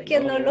the Es que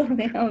no lo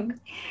veo.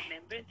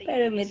 Remember that you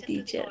Espérame, listen to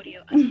the teacher.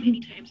 audio as many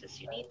times as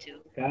you need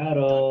to.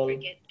 Carol,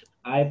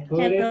 I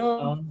put it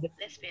on the,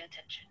 Let's pay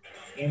attention.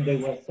 in the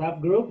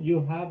WhatsApp group.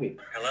 You have it.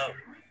 Hello,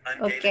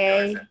 I'm Okay.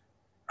 David Garza.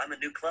 I'm a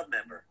new club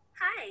member.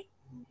 Hi.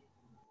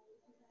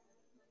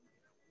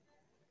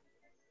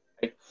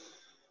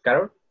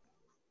 Carol?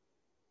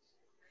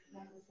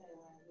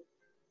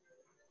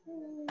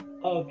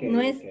 Okay,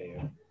 No es,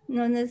 okay.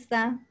 no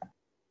está.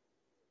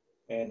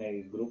 En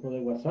el grupo de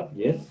WhatsApp,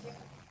 yes.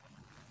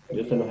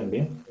 Yo se los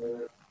envié.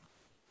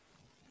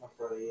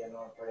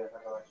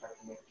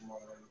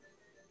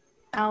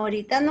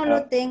 Ahorita no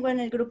lo tengo en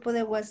el grupo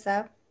de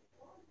WhatsApp.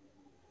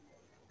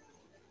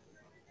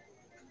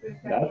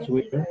 That's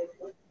weird.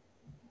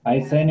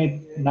 I sent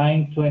it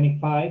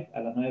 9:25 a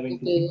las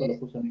 9:25 lo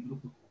puse en el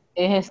grupo.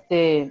 Es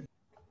En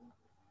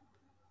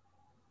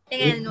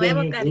It's el the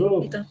nuevo, new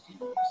group. Carlito.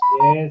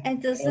 Yes,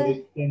 Entonces,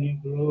 it's the new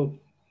group.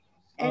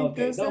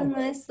 Okay, entonces don't no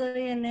worry.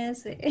 estoy en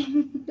ese.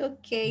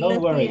 Ok, Don't lo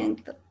worry.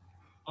 siento.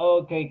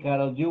 Okay,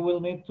 Carol, you will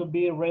need to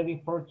be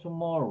ready for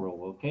tomorrow,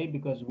 okay?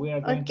 Because we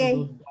are going to Okay.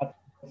 do that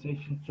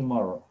session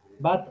tomorrow.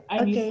 But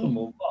I need to Okay.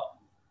 move on.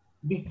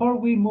 Before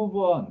we move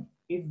on,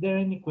 is there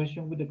any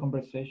question with the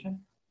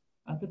conversation?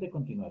 Antes de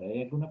continuar,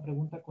 ¿hay alguna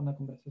pregunta con la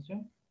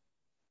conversación?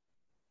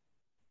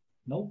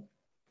 No?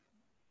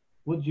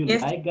 Would you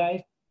Yes. like,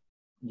 guys?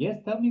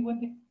 Yes, tell me,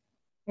 Wendy.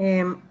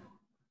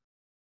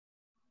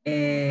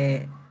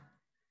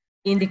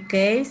 In the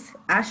case,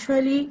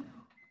 actually,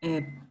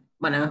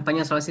 bueno, en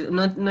español solo decir,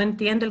 no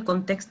entiendo el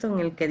contexto en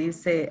el que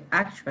dice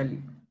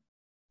actually.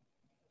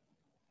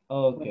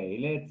 Okay,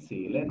 let's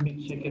see. Let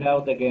me check it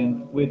out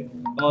again with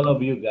all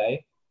of you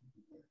guys.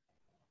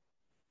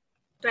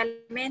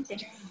 Realmente.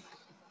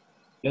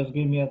 Just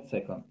give me a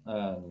second.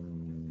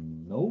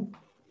 No,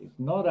 it's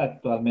not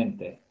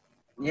actualmente.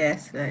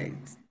 Yes,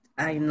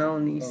 I know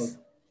this.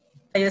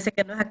 Yo sé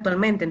que no es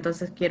actualmente,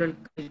 entonces quiero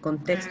el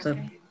contexto.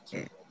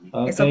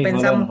 Eso Okay,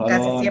 pensamos hold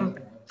casi on.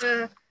 siempre.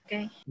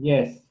 Okay.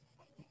 Yes,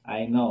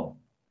 I know.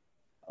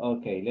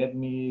 Okay, let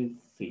me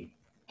see.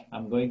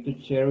 I'm going to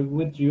share it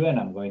with you and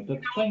I'm going to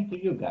explain to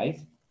you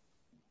guys.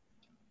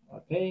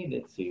 Okay,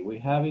 let's see. We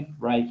have it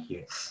right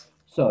here.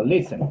 So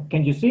listen,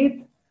 can you see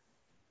it?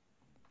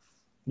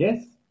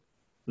 Yes?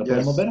 ¿Lo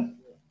podemos ver?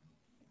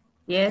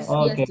 Yes.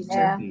 Okay, Yes,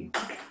 let's see.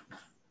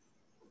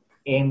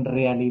 En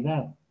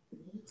realidad.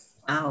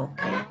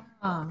 Okay.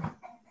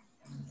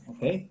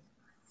 Okay.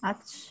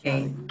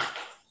 Okay.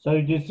 So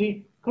you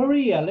see,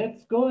 Korea,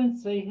 let's go and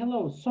say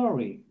hello.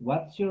 Sorry,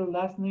 what's your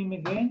last name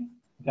again?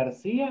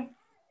 Garcia?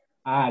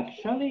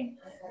 Actually,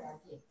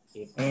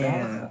 it's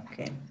Garza.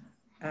 Okay.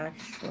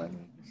 Actually.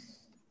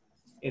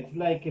 It's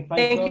like if I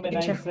Thank come you, and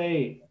I teacher.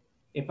 say,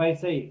 if I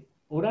say,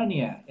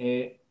 Urania,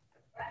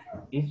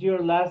 is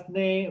your last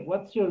name,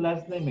 what's your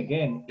last name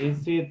again?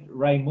 Is it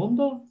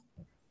Raimundo?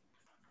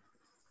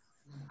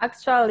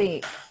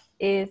 Actually,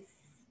 it's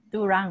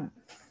Duran.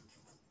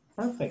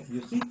 Perfect,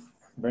 you see,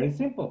 very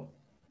simple.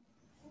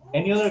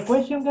 Any other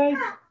question, guys?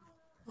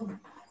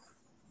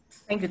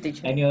 Thank you,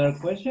 teacher. Any other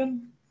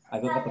question?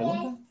 ¿Alguna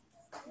pregunta?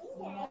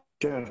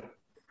 Teacher.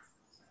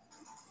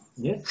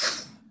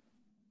 Yes?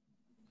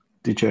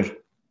 Teacher.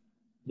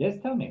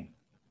 Yes, tell me.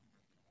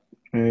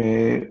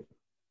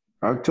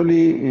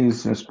 Actually,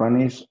 is in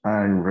Spanish,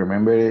 and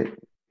remember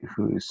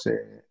who say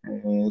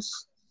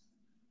is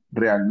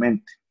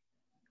realmente.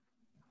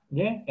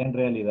 Yeah, en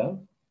realidad.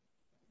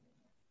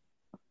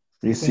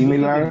 Is You can use it in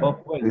similar,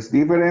 both ways. is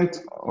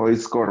different, or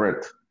is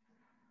correct?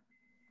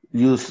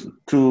 Use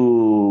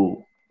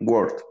two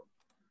words.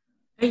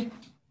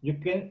 You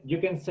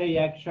can say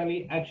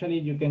actually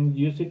you can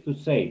use it to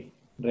say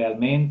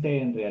realmente,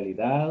 en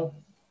realidad.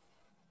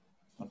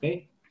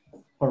 Okay?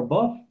 For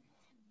both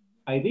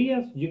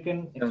ideas, you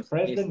can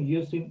express them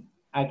using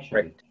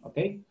actually.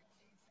 Okay?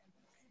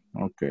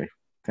 Okay,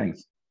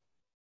 thanks.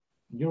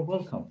 You're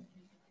welcome.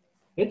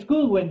 It's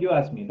good when you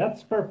ask me.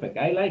 That's perfect.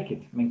 I like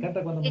it. Me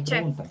encanta cuando me Teacher.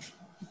 preguntan.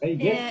 Okay,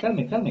 yes, tell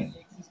me.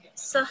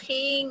 So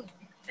he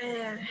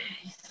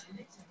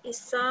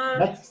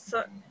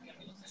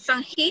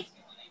Sanji.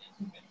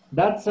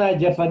 That's a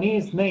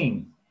Japanese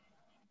name.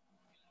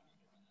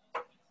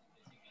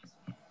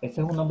 Ese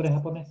es un nombre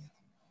japonés.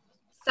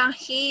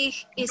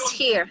 Sanji is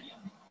here.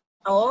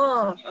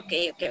 Oh,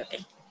 okay.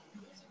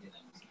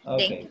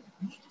 Okay.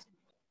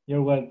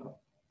 You're welcome.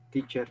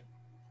 Teacher.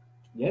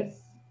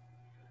 Yes?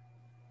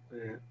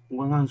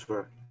 One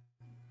answer.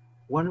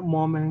 One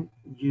moment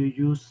you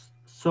use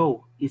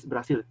so is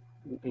Brazil.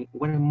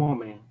 One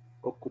moment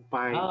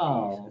occupy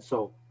is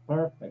so.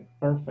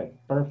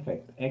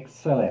 Perfect.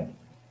 Excellent.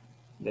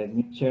 Let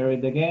me share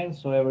it again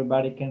so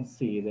everybody can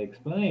see the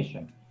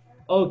explanation.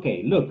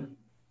 Okay, look.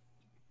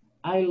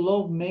 I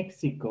love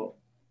Mexico.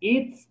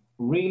 It's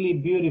really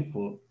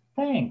beautiful.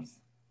 Thanks.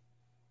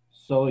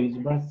 So is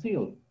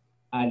Brazil.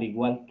 Al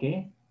igual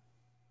que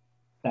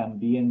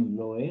también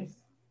lo es.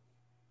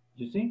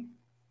 You see?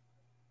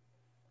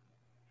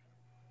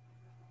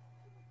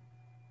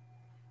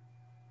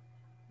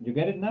 You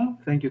get it now?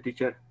 Thank you,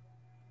 teacher.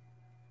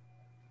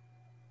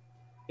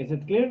 Is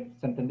it clear?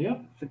 ¿Se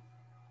entendió?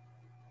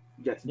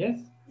 Yes. Yes?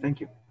 Thank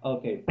you.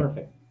 Okay,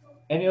 perfect.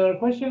 Any other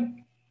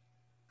question?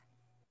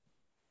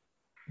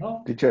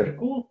 No? Teacher.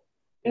 Cool.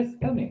 Yes,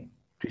 tell me.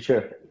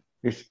 Teacher,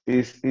 is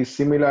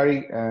similar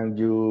and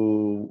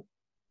you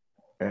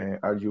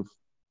are you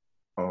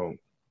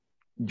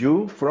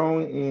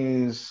from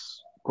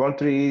is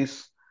country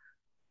is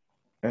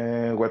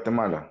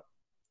Guatemala.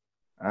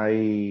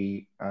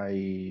 I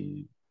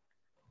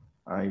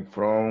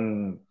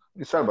from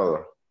El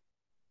Salvador.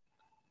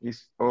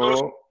 It's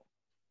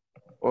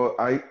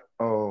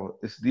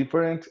it's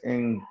different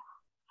in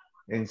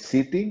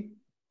city.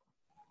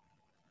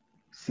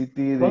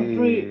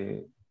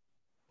 Country.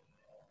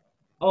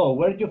 Oh,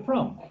 where are you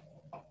from?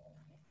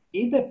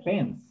 It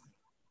depends.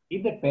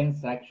 It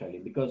depends actually,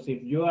 because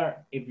if you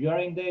are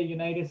in the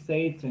United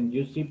States and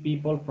you see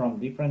people from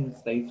different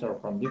states or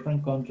from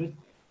different countries,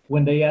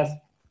 when they ask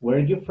where are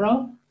you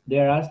from, they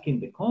are asking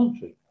the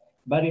country.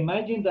 But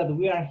imagine that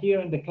we are here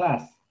in the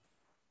class,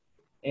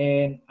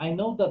 and I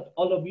know that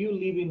all of you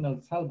live in El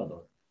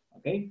Salvador.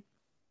 Okay,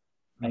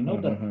 I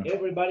know that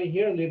everybody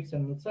here lives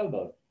in El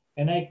Salvador.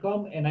 And I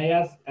come and I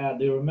ask,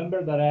 do you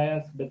remember that I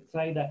asked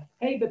Betsaida,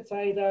 hey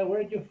Betsaida,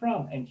 where are you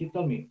from? And she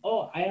told me,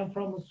 oh, I am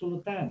from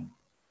Sultan.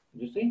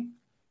 You see?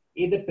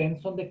 It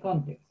depends on the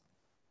context.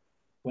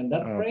 When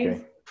that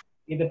phrase,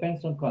 it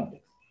depends on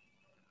context.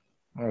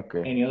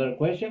 Okay. Any other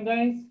question,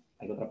 guys?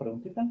 ¿Hay otra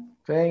preguntita?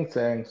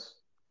 Thanks.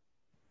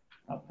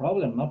 No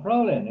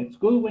problem. It's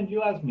good when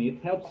you ask me.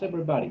 It helps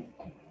everybody.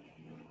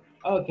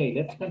 Okay,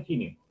 let's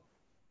continue.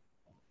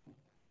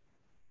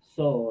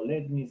 So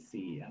let me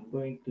see. I'm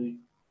going to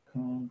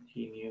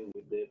continue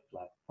with the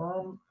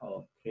platform.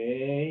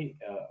 Okay,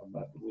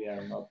 but we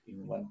are not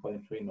in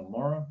 1.3 no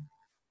more.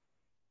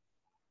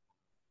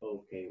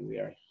 Okay, we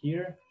are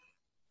here.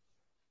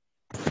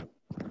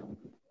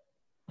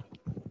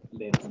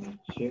 Let me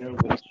share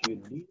with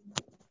you this.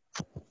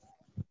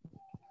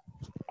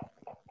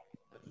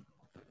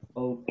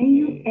 Okay.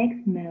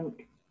 AUX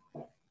mode.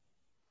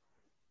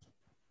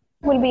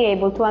 Will be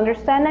able to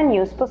understand and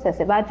use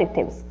possessive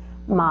adjectives.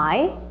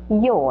 My,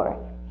 your,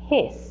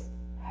 his,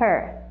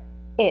 her,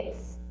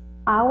 its,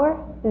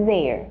 our,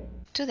 their.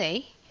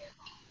 Today,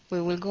 we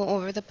will go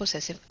over the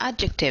possessive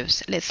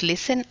adjectives. Let's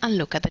listen and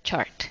look at the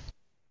chart.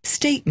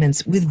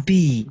 Statements with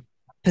be,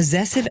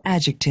 possessive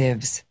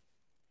adjectives.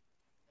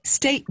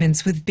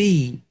 Statements with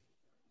be.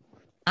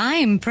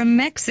 I'm from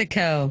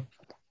Mexico.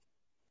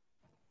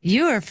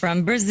 You're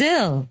from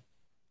Brazil.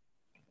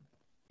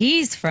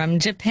 He's from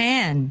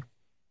Japan.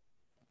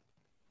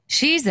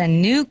 She's a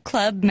new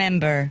club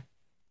member.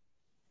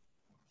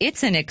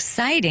 It's an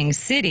exciting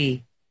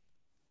city.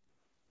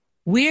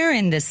 We're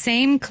in the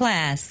same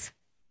class.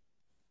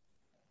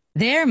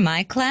 They're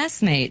my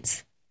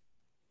classmates.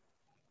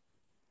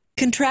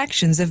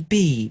 Contractions of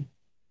be.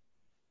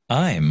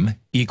 I'm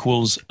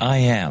equals I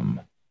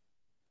am.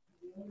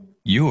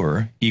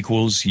 You're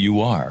equals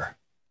you are.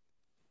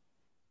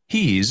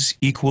 He's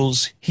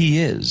equals he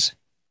is.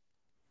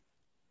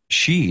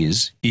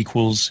 She's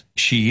equals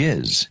she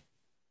is.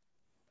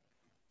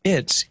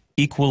 It's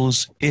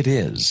equals it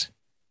is.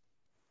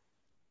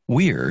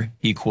 We're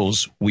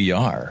equals we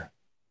are.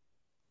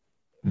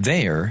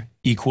 They're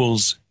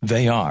equals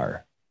they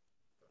are.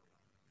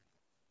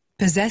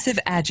 Possessive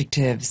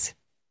adjectives.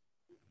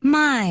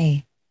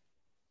 My,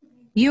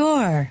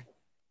 your,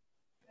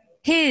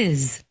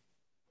 his,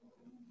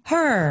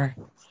 her,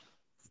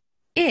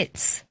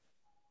 its,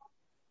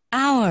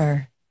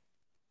 our,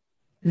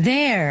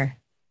 their.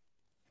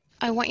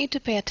 I want you to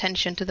pay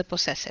attention to the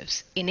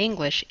possessives. In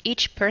English,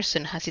 each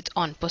person has its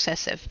own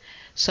possessive.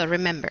 So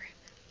remember,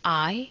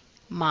 I,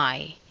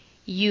 my,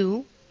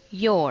 you,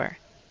 your,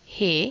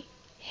 he,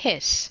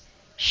 his,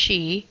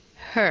 she,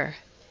 her,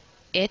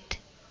 it,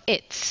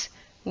 its,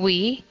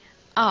 we,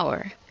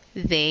 our,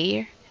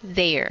 they,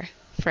 their.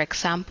 For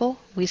example,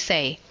 we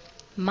say,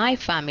 my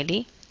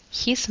family,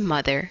 his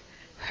mother,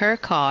 her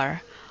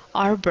car,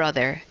 our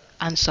brother,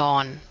 and so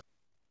on.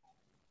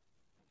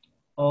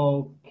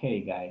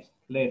 Okay, guys,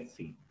 let's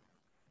see.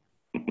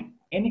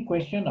 Any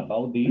question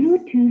about this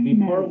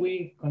before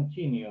we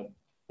continue?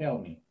 Tell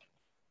me.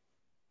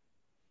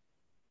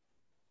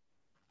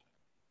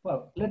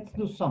 Well, let's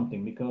do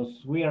something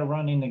because we are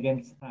running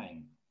against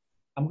time.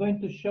 I'm going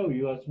to show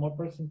you a small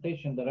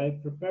presentation that I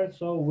prepared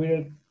so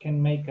we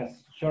can make a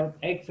short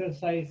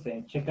exercise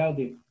and check out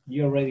if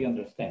you already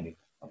understand it,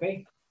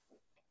 okay?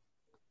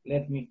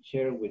 Let me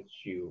share with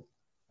you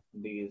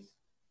this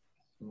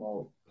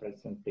small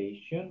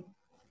presentation.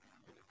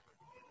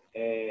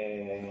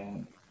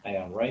 And I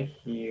am right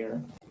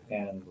here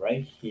and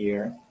right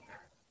here.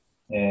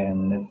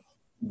 And let's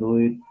do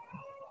it.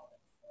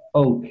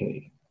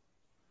 Okay.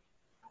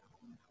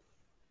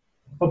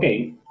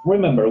 Okay,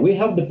 remember, we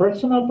have the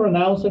personal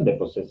pronouns and the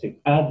possessive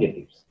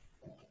adjectives.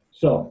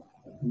 So,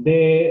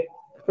 the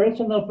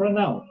personal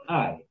pronoun,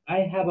 I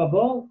have a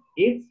ball,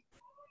 it's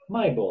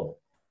my ball.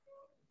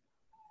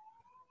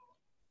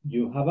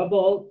 You have a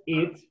ball,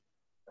 it's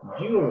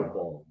your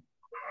ball.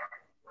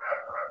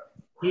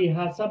 He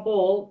has a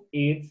ball,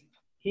 it's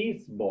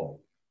his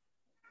ball.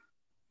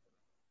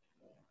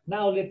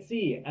 Now let's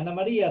see, Ana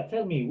Maria,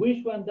 tell me,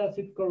 which one does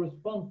it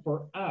correspond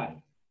for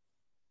I?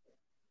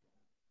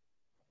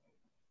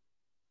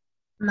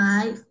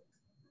 My.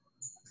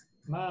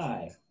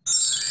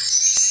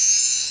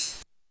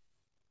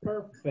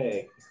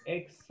 Perfect.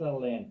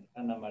 Excellent,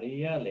 Ana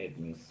Maria. Let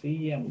me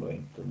see. I'm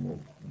going to move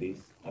this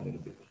a little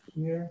bit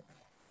here.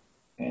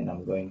 And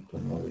I'm going to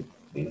move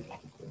this a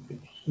little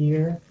bit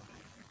here.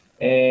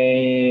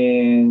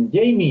 And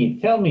Jamie,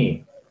 tell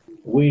me,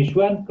 which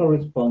one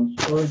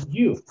corresponds for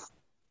you?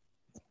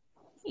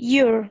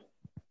 Your.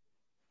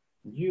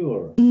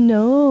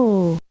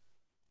 No.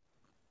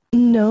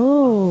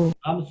 No.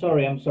 I'm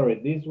sorry.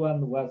 This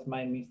one was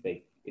my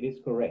mistake. It is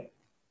correct.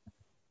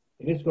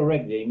 It is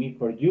correct, Jamie.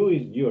 For you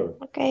is your.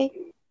 Okay.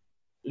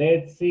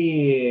 Let's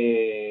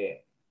see,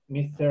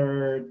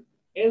 Mr.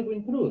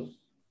 Edwin Cruz.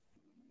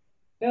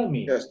 Tell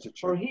me, yes,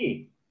 for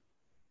he,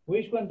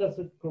 which one does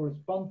it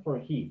correspond for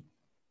he?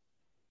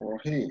 For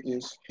he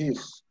is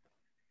his.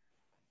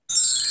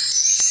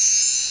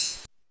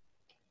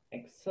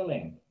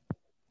 Excellent.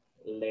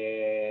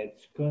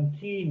 Let's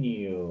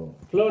continue.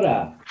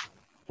 Flora,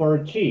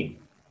 for she.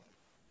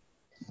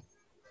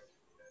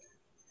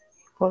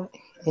 For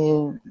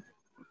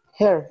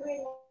her.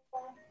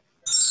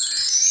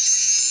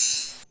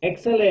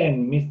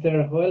 Excellent,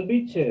 Mr. Joel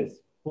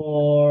Beaches,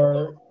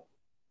 for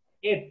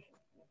it.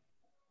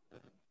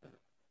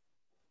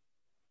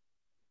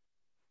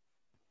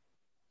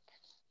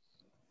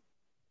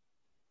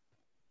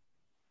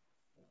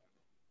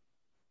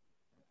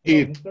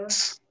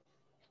 It's.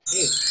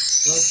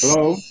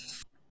 Hello.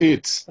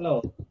 It's.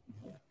 Hello.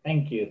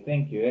 Thank you.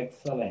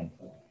 Excellent.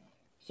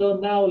 So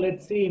now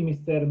let's see,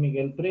 Mr.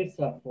 Miguel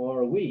Presa,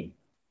 for we.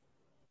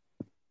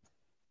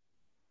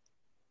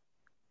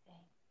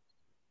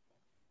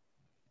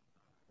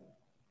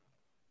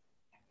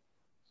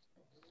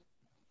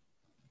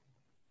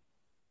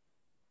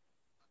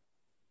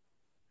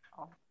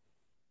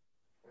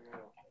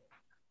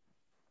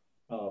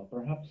 Oh,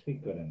 perhaps he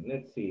couldn't.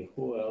 Let's see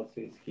who else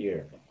is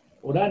here.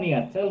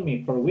 Urania, tell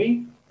me, for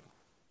we?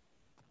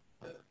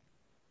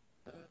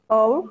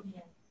 Our.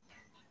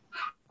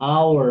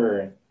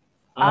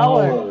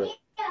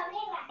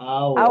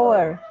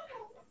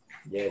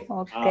 Yes,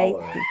 okay.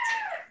 our.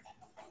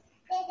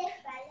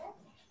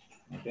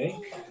 Okay.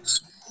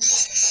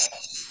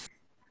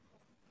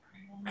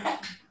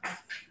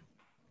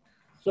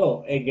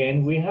 So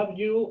again, we have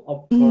you,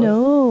 of course.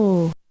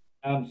 No.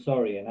 I'm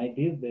sorry, and I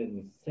did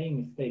the same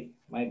mistake,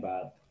 my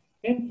bad.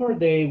 And for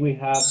they, we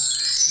have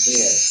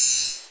there.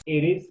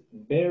 It is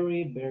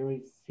very,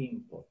 very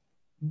simple.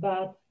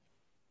 But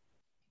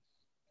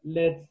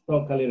let's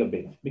talk a little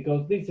bit,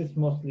 because this is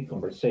mostly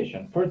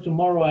conversation. For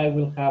tomorrow, I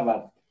will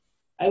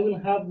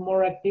have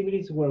more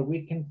activities where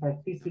we can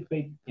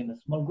participate in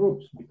small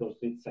groups, because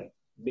it's a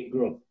big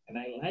group, and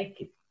I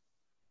like it.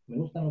 Me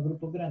gustan los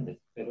grupos grandes,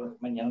 pero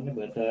mañana me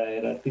voy a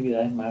traer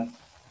actividades más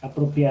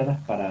apropiadas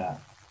para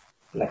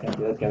la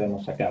cantidad que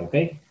vemos acá, ¿ok?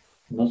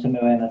 No se me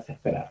vayan a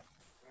desesperar.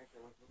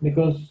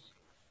 Because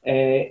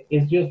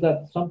it's just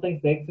that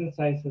sometimes the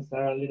exercises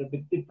are a little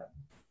bit different.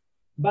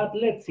 But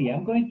let's see,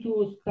 I'm going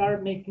to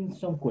start making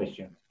some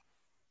questions.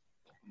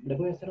 Le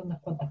voy a hacer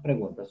unas cuantas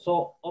preguntas.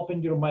 So,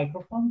 open your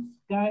microphones,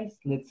 guys.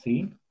 Let's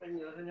see.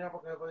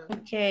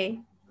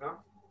 Okay.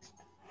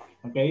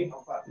 Ok,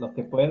 los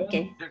que puedan.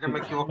 Que me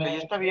equivoqué, ya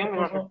está bien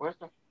la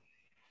respuesta.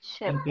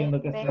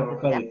 Entiendo que está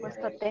ocupadito.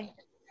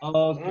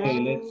 Ok,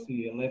 let's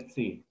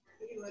see.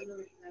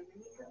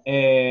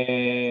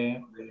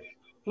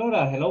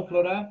 Flora, hello,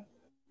 Flora.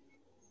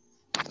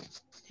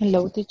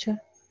 Hello,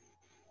 teacher.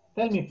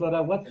 Tell me,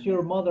 Flora, what's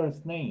your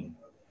mother's name?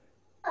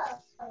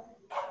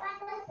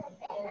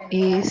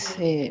 Is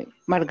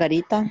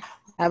Margarita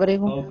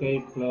Abrego. Okay,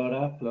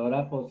 Flora,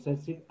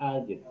 possessive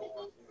adjective.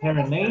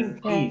 Her name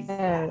is.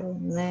 Her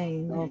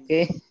name.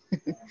 Okay.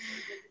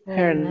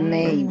 Her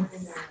name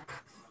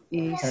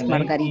is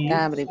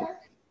Margarita Abrego.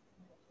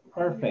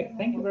 Perfect.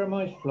 Thank you very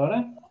much,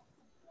 Flora.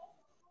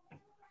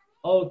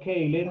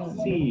 Okay,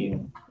 let's see.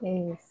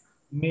 Is.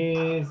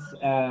 Miss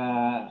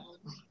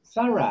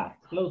Sarah.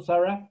 Hello,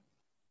 Sarah.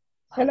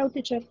 Hello,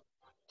 teacher.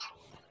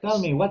 Tell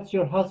me, what's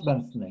your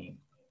husband's name?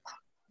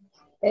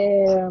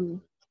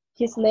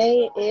 His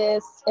name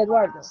is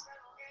Eduardo.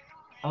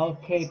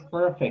 Okay,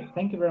 perfect.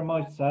 Thank you very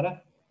much,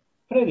 Sarah.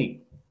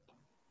 Freddy.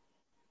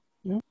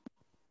 Yeah.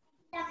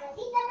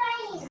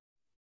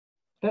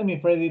 Tell me,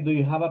 Freddy, do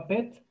you have a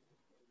pet?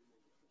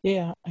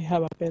 Yeah, I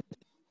have a pet.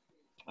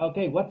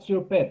 Okay, what's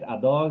your pet? A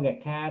dog, a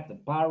cat, a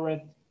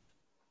parrot?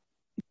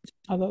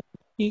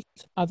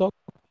 It's a dog.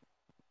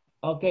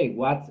 Okay,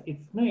 what's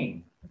its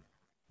name?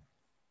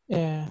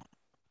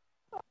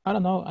 I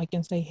don't know. I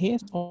can say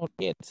his or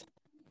it.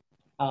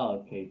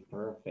 Okay,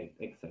 perfect.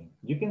 Excellent.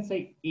 You can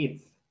say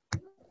its.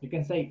 You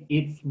can say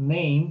its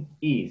name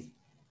is.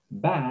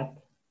 But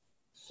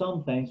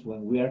sometimes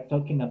when we are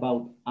talking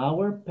about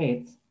our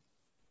pets,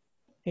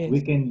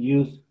 we can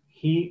use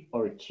he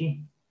or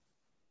she.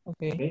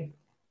 Okay.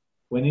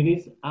 When it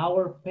is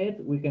our pet,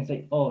 we can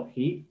say, oh,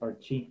 he or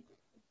she.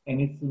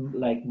 And it's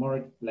like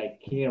more like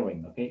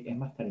caring, okay? Es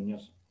más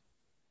cariñoso.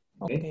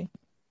 Okay.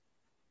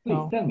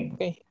 Please tell me.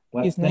 Okay.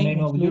 What's His the name name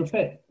is of your Lucho.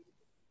 pet?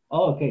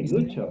 Oh, okay, His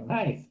Lucho.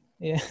 Nice.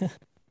 Yeah.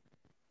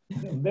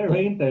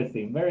 Very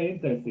interesting. Very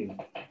interesting.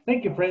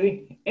 Thank you,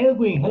 Freddy.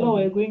 Edwin. Hello,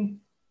 Edwin.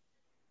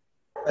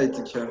 Hi,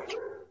 teacher.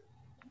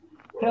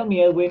 Tell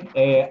me, Edwin,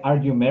 are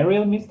you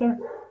married, mister?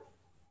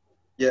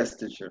 Yes,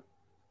 teacher.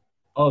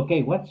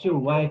 Okay, what's your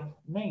wife's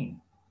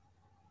name?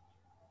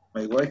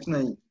 My wife's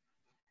name.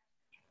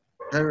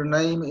 Her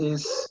name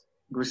is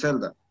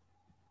Griselda.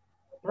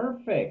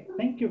 Perfect.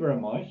 Thank you very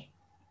much.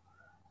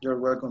 You're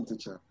welcome,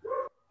 teacher.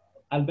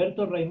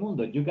 Alberto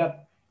Raimundo, you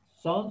got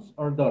sons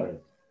or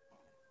daughters?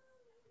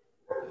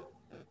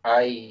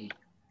 I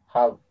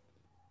have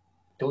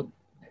two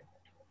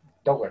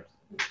daughters.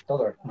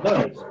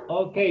 Daughters.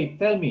 Okay,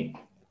 tell me,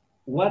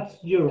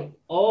 what's your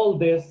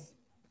oldest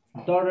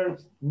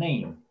daughter's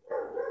name?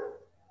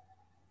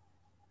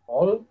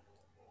 All?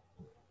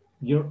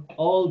 Your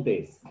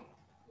oldest,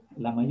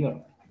 la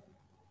mayor.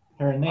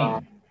 Her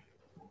name.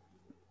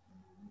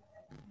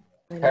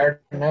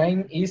 Her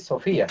name is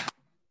Sofia.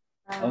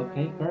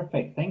 Okay,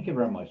 perfect. Thank you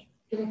very much.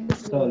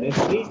 So let's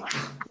see.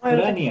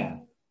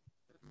 Urania.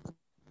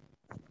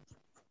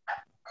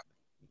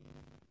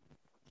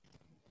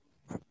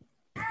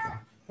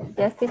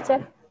 Yes,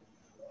 teacher.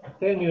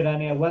 Tell me,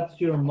 Urania, what's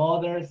your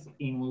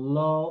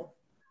mother's-in-law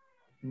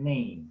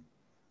name?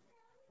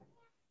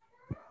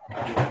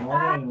 Your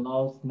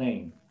mother-in-law's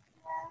name.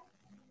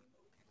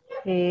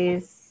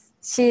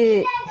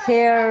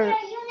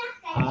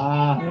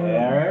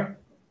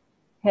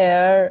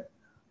 Her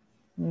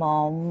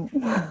mom.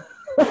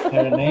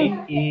 Her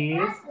name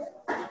is?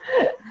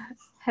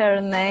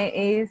 Her name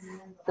is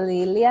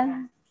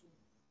Lilia.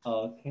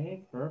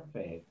 Okay,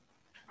 perfect.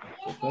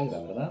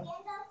 ¿Verdad?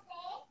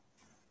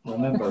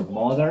 Remember,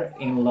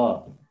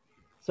 mother-in-law.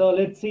 So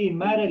let's see,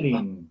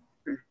 Marilyn.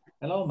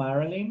 Hello,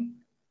 Marilyn.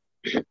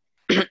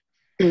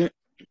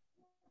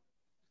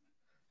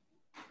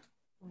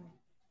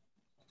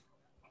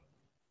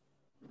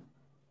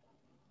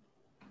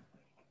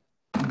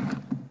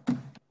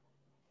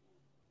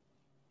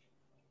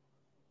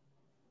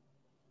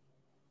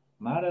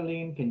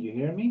 Marilyn, can you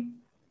hear me?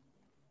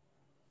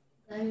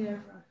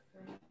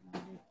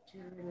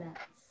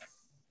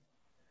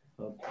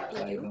 Oops,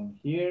 I don't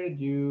hear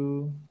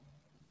you.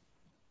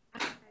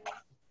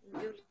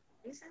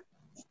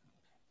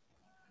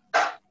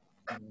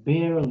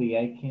 Barely,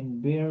 I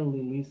can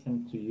barely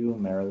listen to you,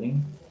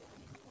 Marilyn.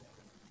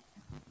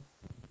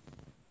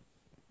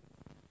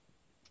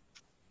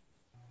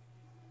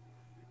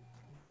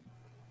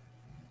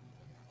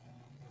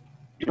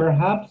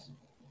 Perhaps,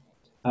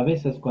 a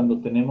veces cuando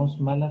tenemos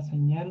mala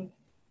señal,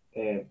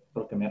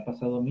 porque me ha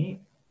pasado a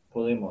mí,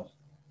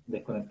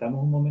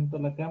 desconectamos un momento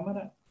la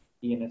cámara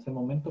y en ese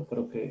momento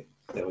creo que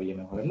se oye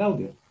mejor el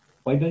audio.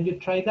 Why don't you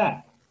try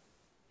that?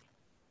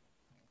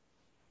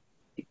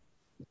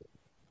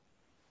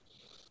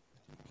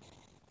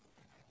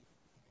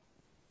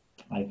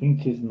 I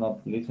think she's not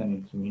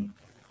listening to me.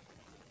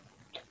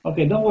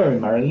 Okay, don't worry,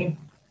 Marilyn.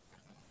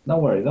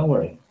 Don't worry, don't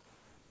worry.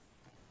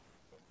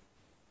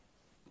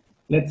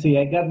 Let's see,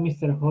 I got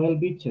Mr. Joel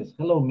Beaches.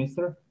 Hello,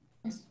 mister.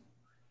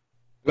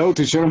 Hello,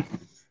 teacher.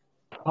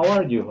 How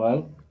are you,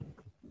 Joel?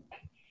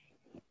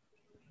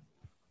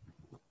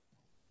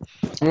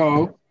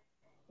 Hello.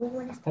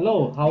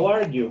 Hello, how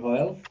are you,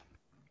 Joel?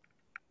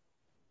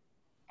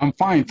 I'm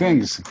fine,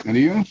 thanks. And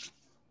you?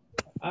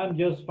 I'm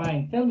just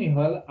fine. Tell me,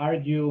 Joel, are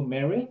you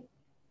married?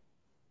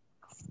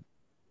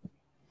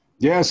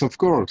 Yes, of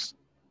course.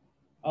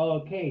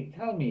 Okay,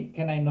 tell me,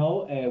 can I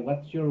know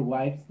what's your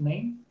wife's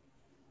name?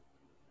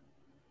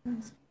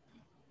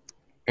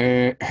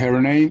 Her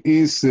name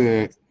is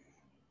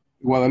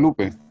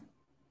Guadalupe.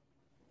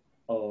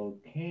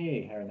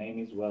 Okay, her name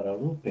is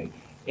Guadalupe.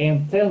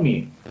 And tell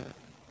me,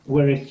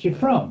 where is she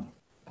from?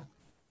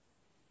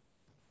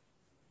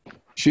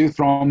 She's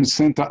from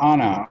Santa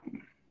Ana.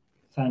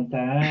 Santa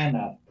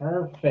Ana,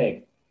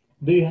 perfect.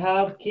 Do you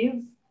have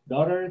kids,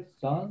 daughters,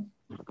 sons?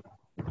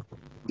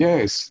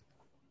 Yes,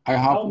 I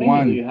have How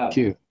many do you one have?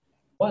 kid.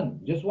 One,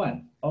 just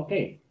one.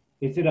 Okay.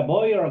 Is it a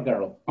boy or a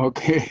girl?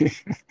 Okay.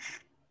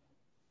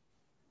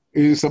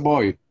 It's a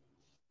boy.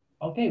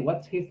 Okay,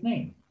 what's his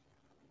name?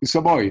 It's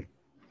a boy.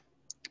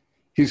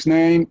 His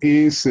name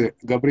is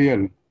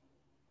Gabriel.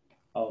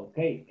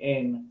 Okay,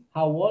 and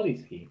how old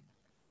is he?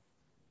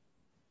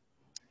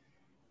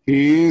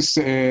 He is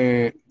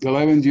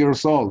 11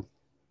 years old.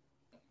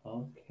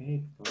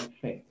 Okay,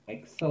 perfect.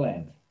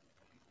 Excellent.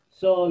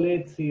 So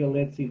let's see.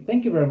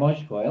 Thank you very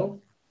much, Joel.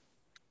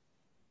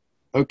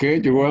 Okay,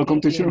 you're welcome,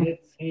 Okay, teacher.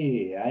 let's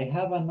see. I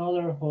have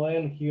another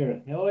Joel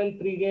here. Joel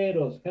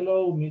Trigueros.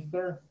 Hello,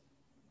 mister.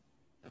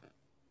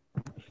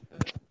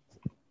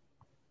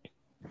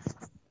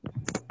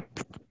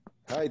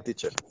 Hi,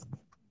 teacher.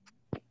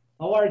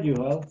 How are you,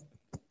 Joel?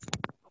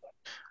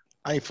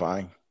 I'm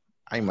fine.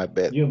 I'm my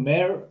bed. You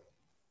married?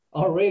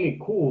 Oh, really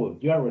cool.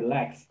 You are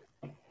relaxed.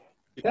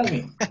 Tell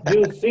me,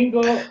 you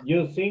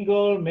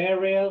single,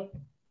 married?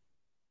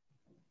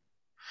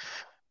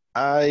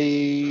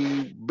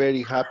 I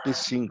very happy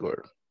single.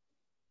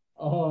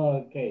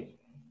 Okay.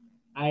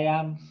 I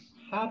am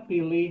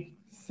happily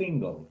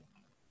single.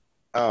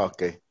 Oh,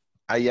 okay.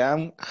 I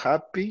am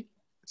happy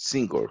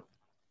single.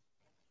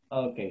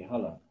 Okay,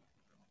 hold on.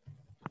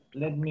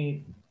 Let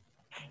me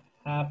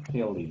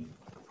happily.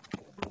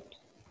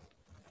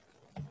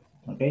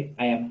 Okay,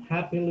 I am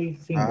happily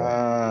single.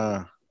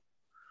 Ah.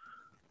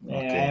 Yeah,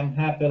 Okay. I am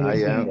happily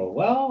single.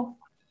 Well,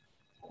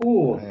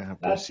 cool.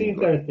 That's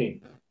single.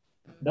 interesting.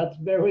 That's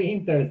very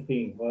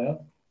interesting.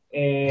 Well,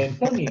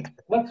 tell me,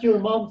 what's your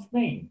mom's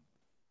name?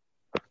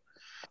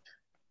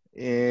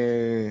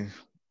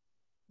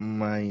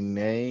 My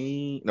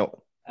name,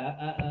 no,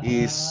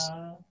 is,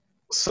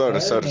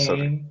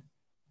 sorry.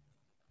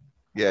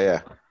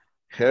 Yeah.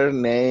 Her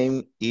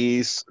name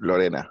is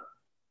Lorena.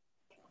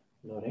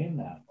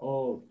 Lorena.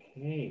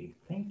 Okay,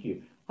 thank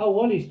you. How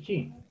old is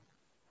she?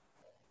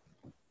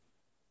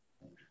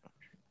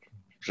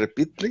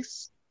 Repeat,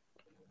 please.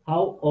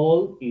 How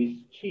old is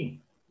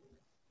she?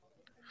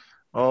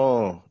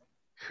 Oh,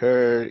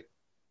 her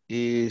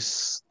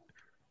is,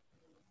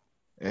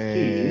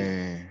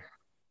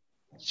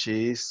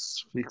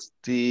 she's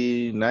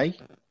 69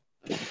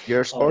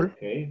 years old.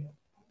 Okay.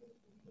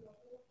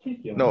 She's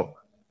young. No.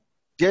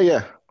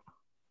 Yeah.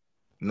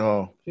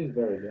 No. She's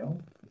very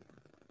young.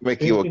 Me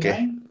equivoqué.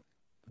 59?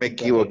 Me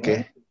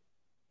equivoqué.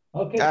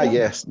 Okay. Ah,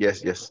 yes.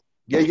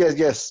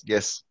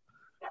 Yes.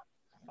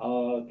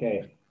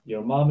 Okay.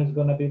 Your mom is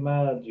going to be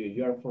mad at you.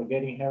 You are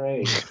forgetting her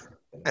age.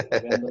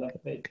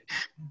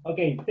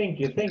 Okay, thank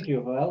you,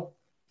 Joel.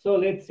 So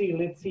let's see.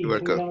 You're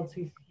welcome.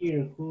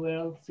 Who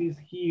else is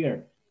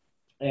here?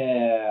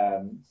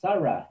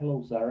 Sarah.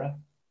 Hello, Sarah.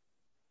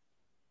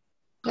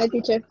 Hi,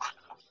 teacher.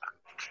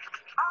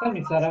 Tell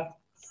me, Sarah.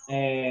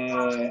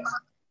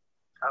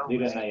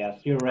 Didn't I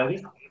ask you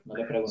already? No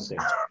le pregunté.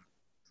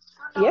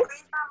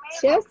 Yes.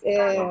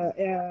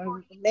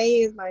 Name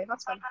is my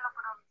husband.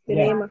 The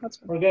name of my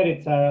husband. Forget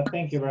it, Sarah.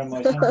 Thank you very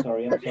much. I'm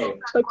sorry.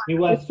 It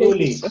was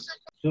Suli.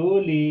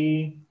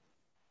 Suli.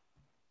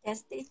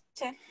 Yes,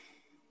 teacher.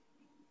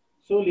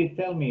 Suli,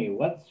 tell me,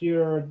 what's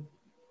your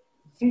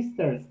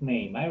sister's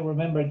name? I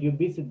remember you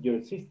visit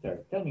your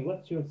sister. Tell me,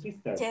 what's your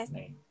sister's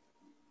name?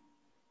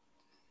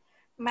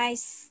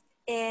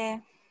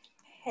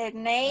 Her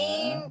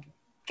name,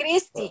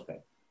 Christy.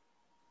 Perfect.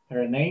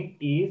 Her name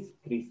is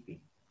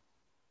Christy.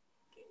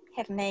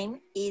 Her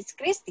name is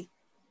Christy.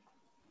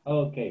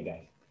 Okay,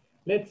 guys.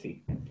 Let's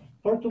see.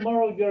 For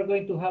tomorrow, you are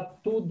going to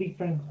have two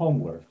different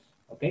homeworks,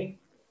 okay?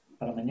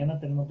 Para mañana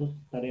tenemos dos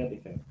tareas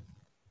diferentes.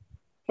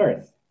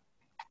 First,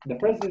 the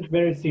first is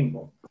very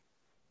simple.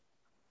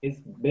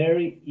 It's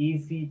very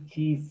easy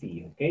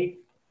cheesy, okay?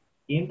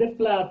 In the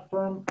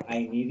platform,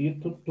 I need you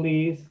to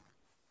please,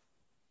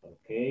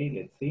 okay,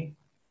 let's see.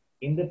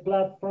 In the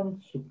platform,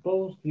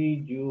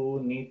 supposedly you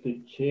need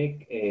to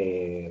check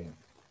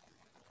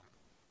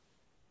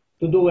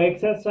to do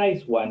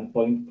exercise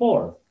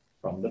 1.4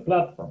 from the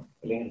platform,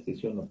 el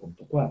ejercicio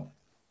 1.4,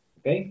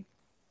 okay?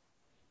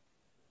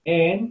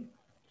 And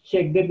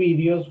check the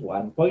videos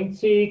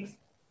 1.6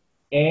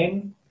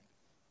 and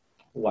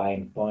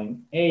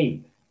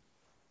 1.8,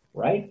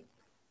 right?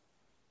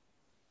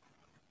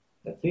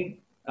 Let's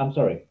see. I'm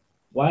sorry,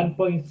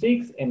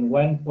 1.6 and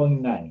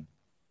 1.9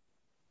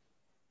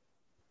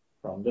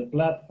 from the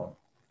platform.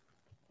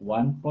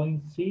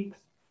 1.6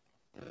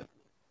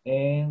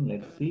 and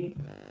let's see,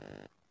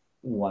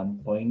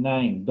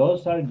 1.9.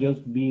 Those are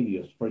just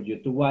videos for you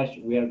to watch.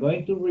 We are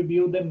going to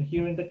review them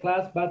here in the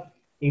class, but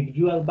if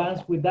you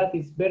advance with that,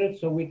 it's better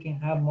so we can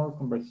have more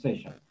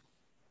conversation.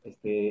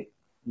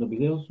 Los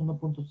videos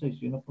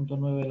 1.6 y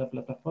 1.9 de la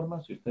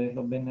plataforma, si ustedes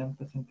los ven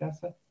antes en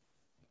casa,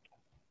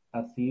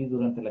 así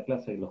durante la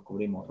clase los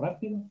cubrimos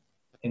rápido,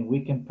 and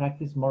we can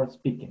practice more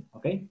speaking,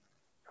 okay?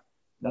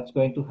 That's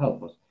going to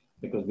help us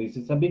because this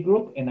is a big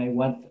group and I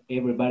want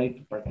everybody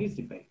to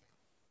participate.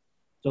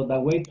 So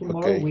that way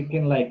tomorrow we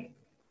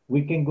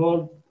can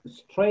go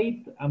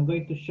straight. I'm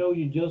going to show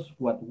you just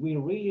what we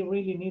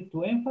really need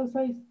to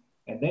emphasize,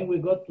 and then we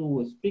go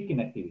to speaking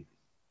activities.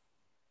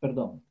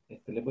 Perdón,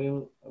 les voy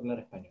a hablar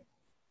español.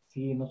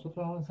 Si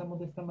nosotros avanzamos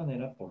de esta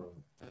manera,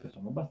 porque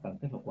somos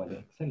bastantes, lo cual es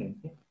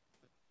excelente,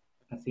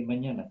 así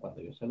mañana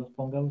cuando yo se los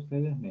ponga a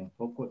ustedes, me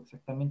enfoco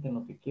exactamente en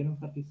lo que quiero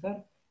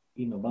enfatizar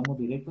y nos vamos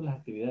directo a las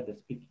actividades de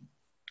speaking.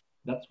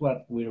 That's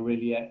what we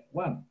really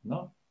want,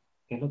 ¿no?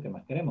 Que es lo que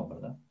más queremos,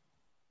 ¿verdad?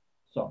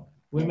 So,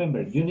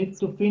 remember, you need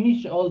to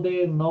finish all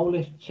the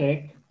knowledge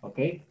check, ¿ok?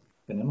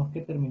 Tenemos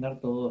que terminar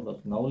todos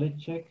los knowledge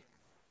check.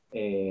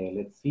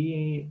 Let's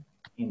see,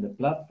 in the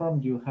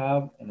platform you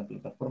have, en la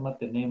plataforma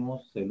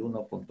tenemos el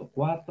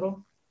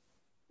 1.4.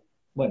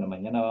 Bueno,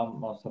 mañana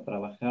vamos a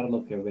trabajar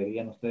lo que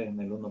verían ustedes en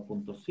el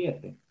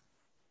 1.7,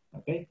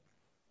 ¿ok?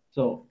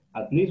 So,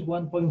 at least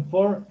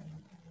 1.4,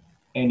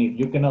 and if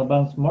you can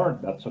advance more,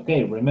 that's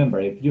okay. Remember,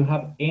 if you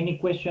have any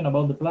question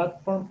about the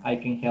platform, I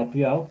can help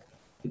you out.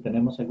 Si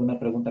tenemos alguna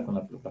pregunta con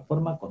la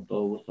plataforma, con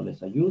todo gusto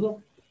les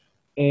ayudo.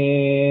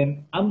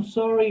 I'm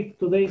sorry if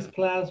today's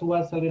class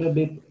was a little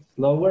bit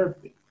slower.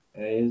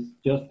 It's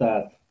just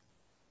that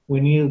we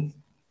need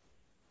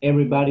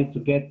everybody to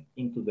get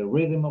into the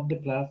rhythm of the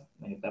class.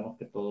 Necesitamos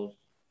que todos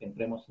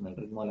entremos en el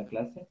ritmo de la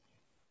clase.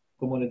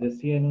 Como les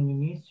decía en un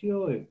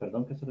inicio,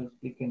 perdón que se lo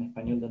explique en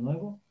español de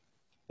nuevo,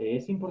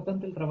 es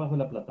importante el trabajo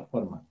de la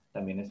plataforma.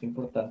 También es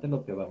importante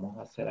lo que vamos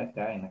a hacer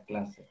acá en la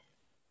clase.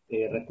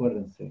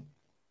 Recuérdense,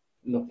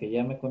 los que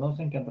ya me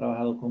conocen, que han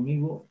trabajado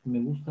conmigo, me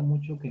gusta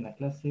mucho que en la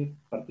clase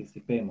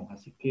participemos.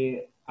 Así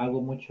que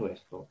hago mucho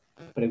esto.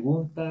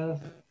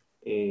 Preguntas,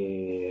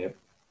 si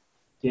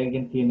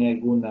alguien tiene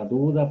alguna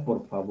duda,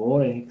 por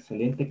favor, es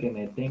excelente que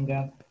me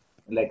tengan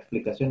la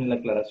explicación y la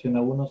aclaración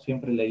a uno,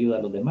 siempre le ayuda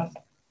a los demás.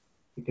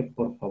 Así que,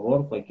 por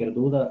favor, cualquier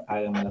duda,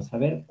 háganmela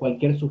saber.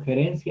 Cualquier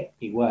sugerencia,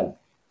 igual.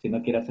 Si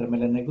no quiere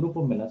hacérmela en el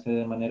grupo, me la hace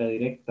de manera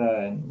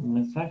directa en un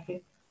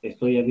mensaje.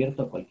 Estoy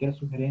abierto a cualquier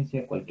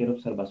sugerencia, cualquier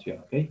observación,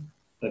 ¿ok?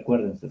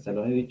 Recuérdense, se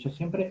los he dicho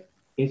siempre,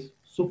 es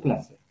su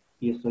clase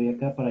y estoy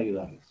acá para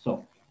ayudarles.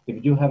 So,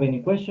 if you have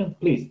any questions,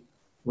 please,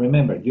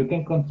 remember, you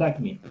can contact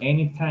me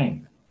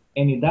anytime.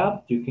 Any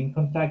doubt, you can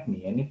contact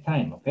me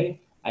anytime, okay?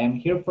 I am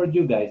here for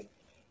you guys.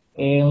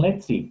 And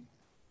let's see.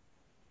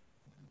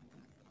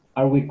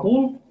 Are we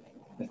cool?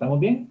 ¿Estamos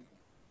bien?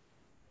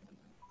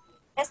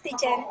 Yes,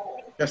 teacher.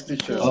 Yes,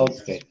 teacher.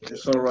 Okay.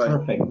 It's all right.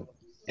 Perfect.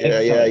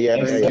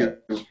 Yeah. Thank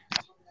you.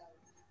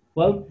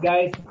 Well,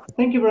 guys,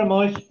 thank you very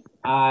much.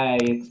 I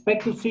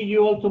expect to see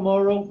you all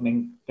tomorrow. Me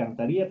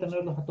encantaría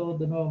tenerlos a todos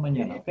de nuevo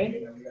mañana, ¿ok?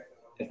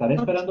 Estaré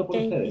esperando por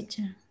ustedes.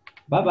 Teacher.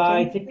 Bye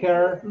bye. Take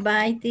care.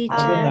 Bye, teacher.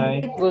 Good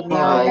night. Good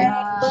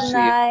night. Good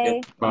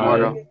night.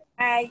 Tomorrow.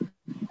 Bye.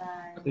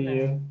 See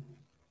you.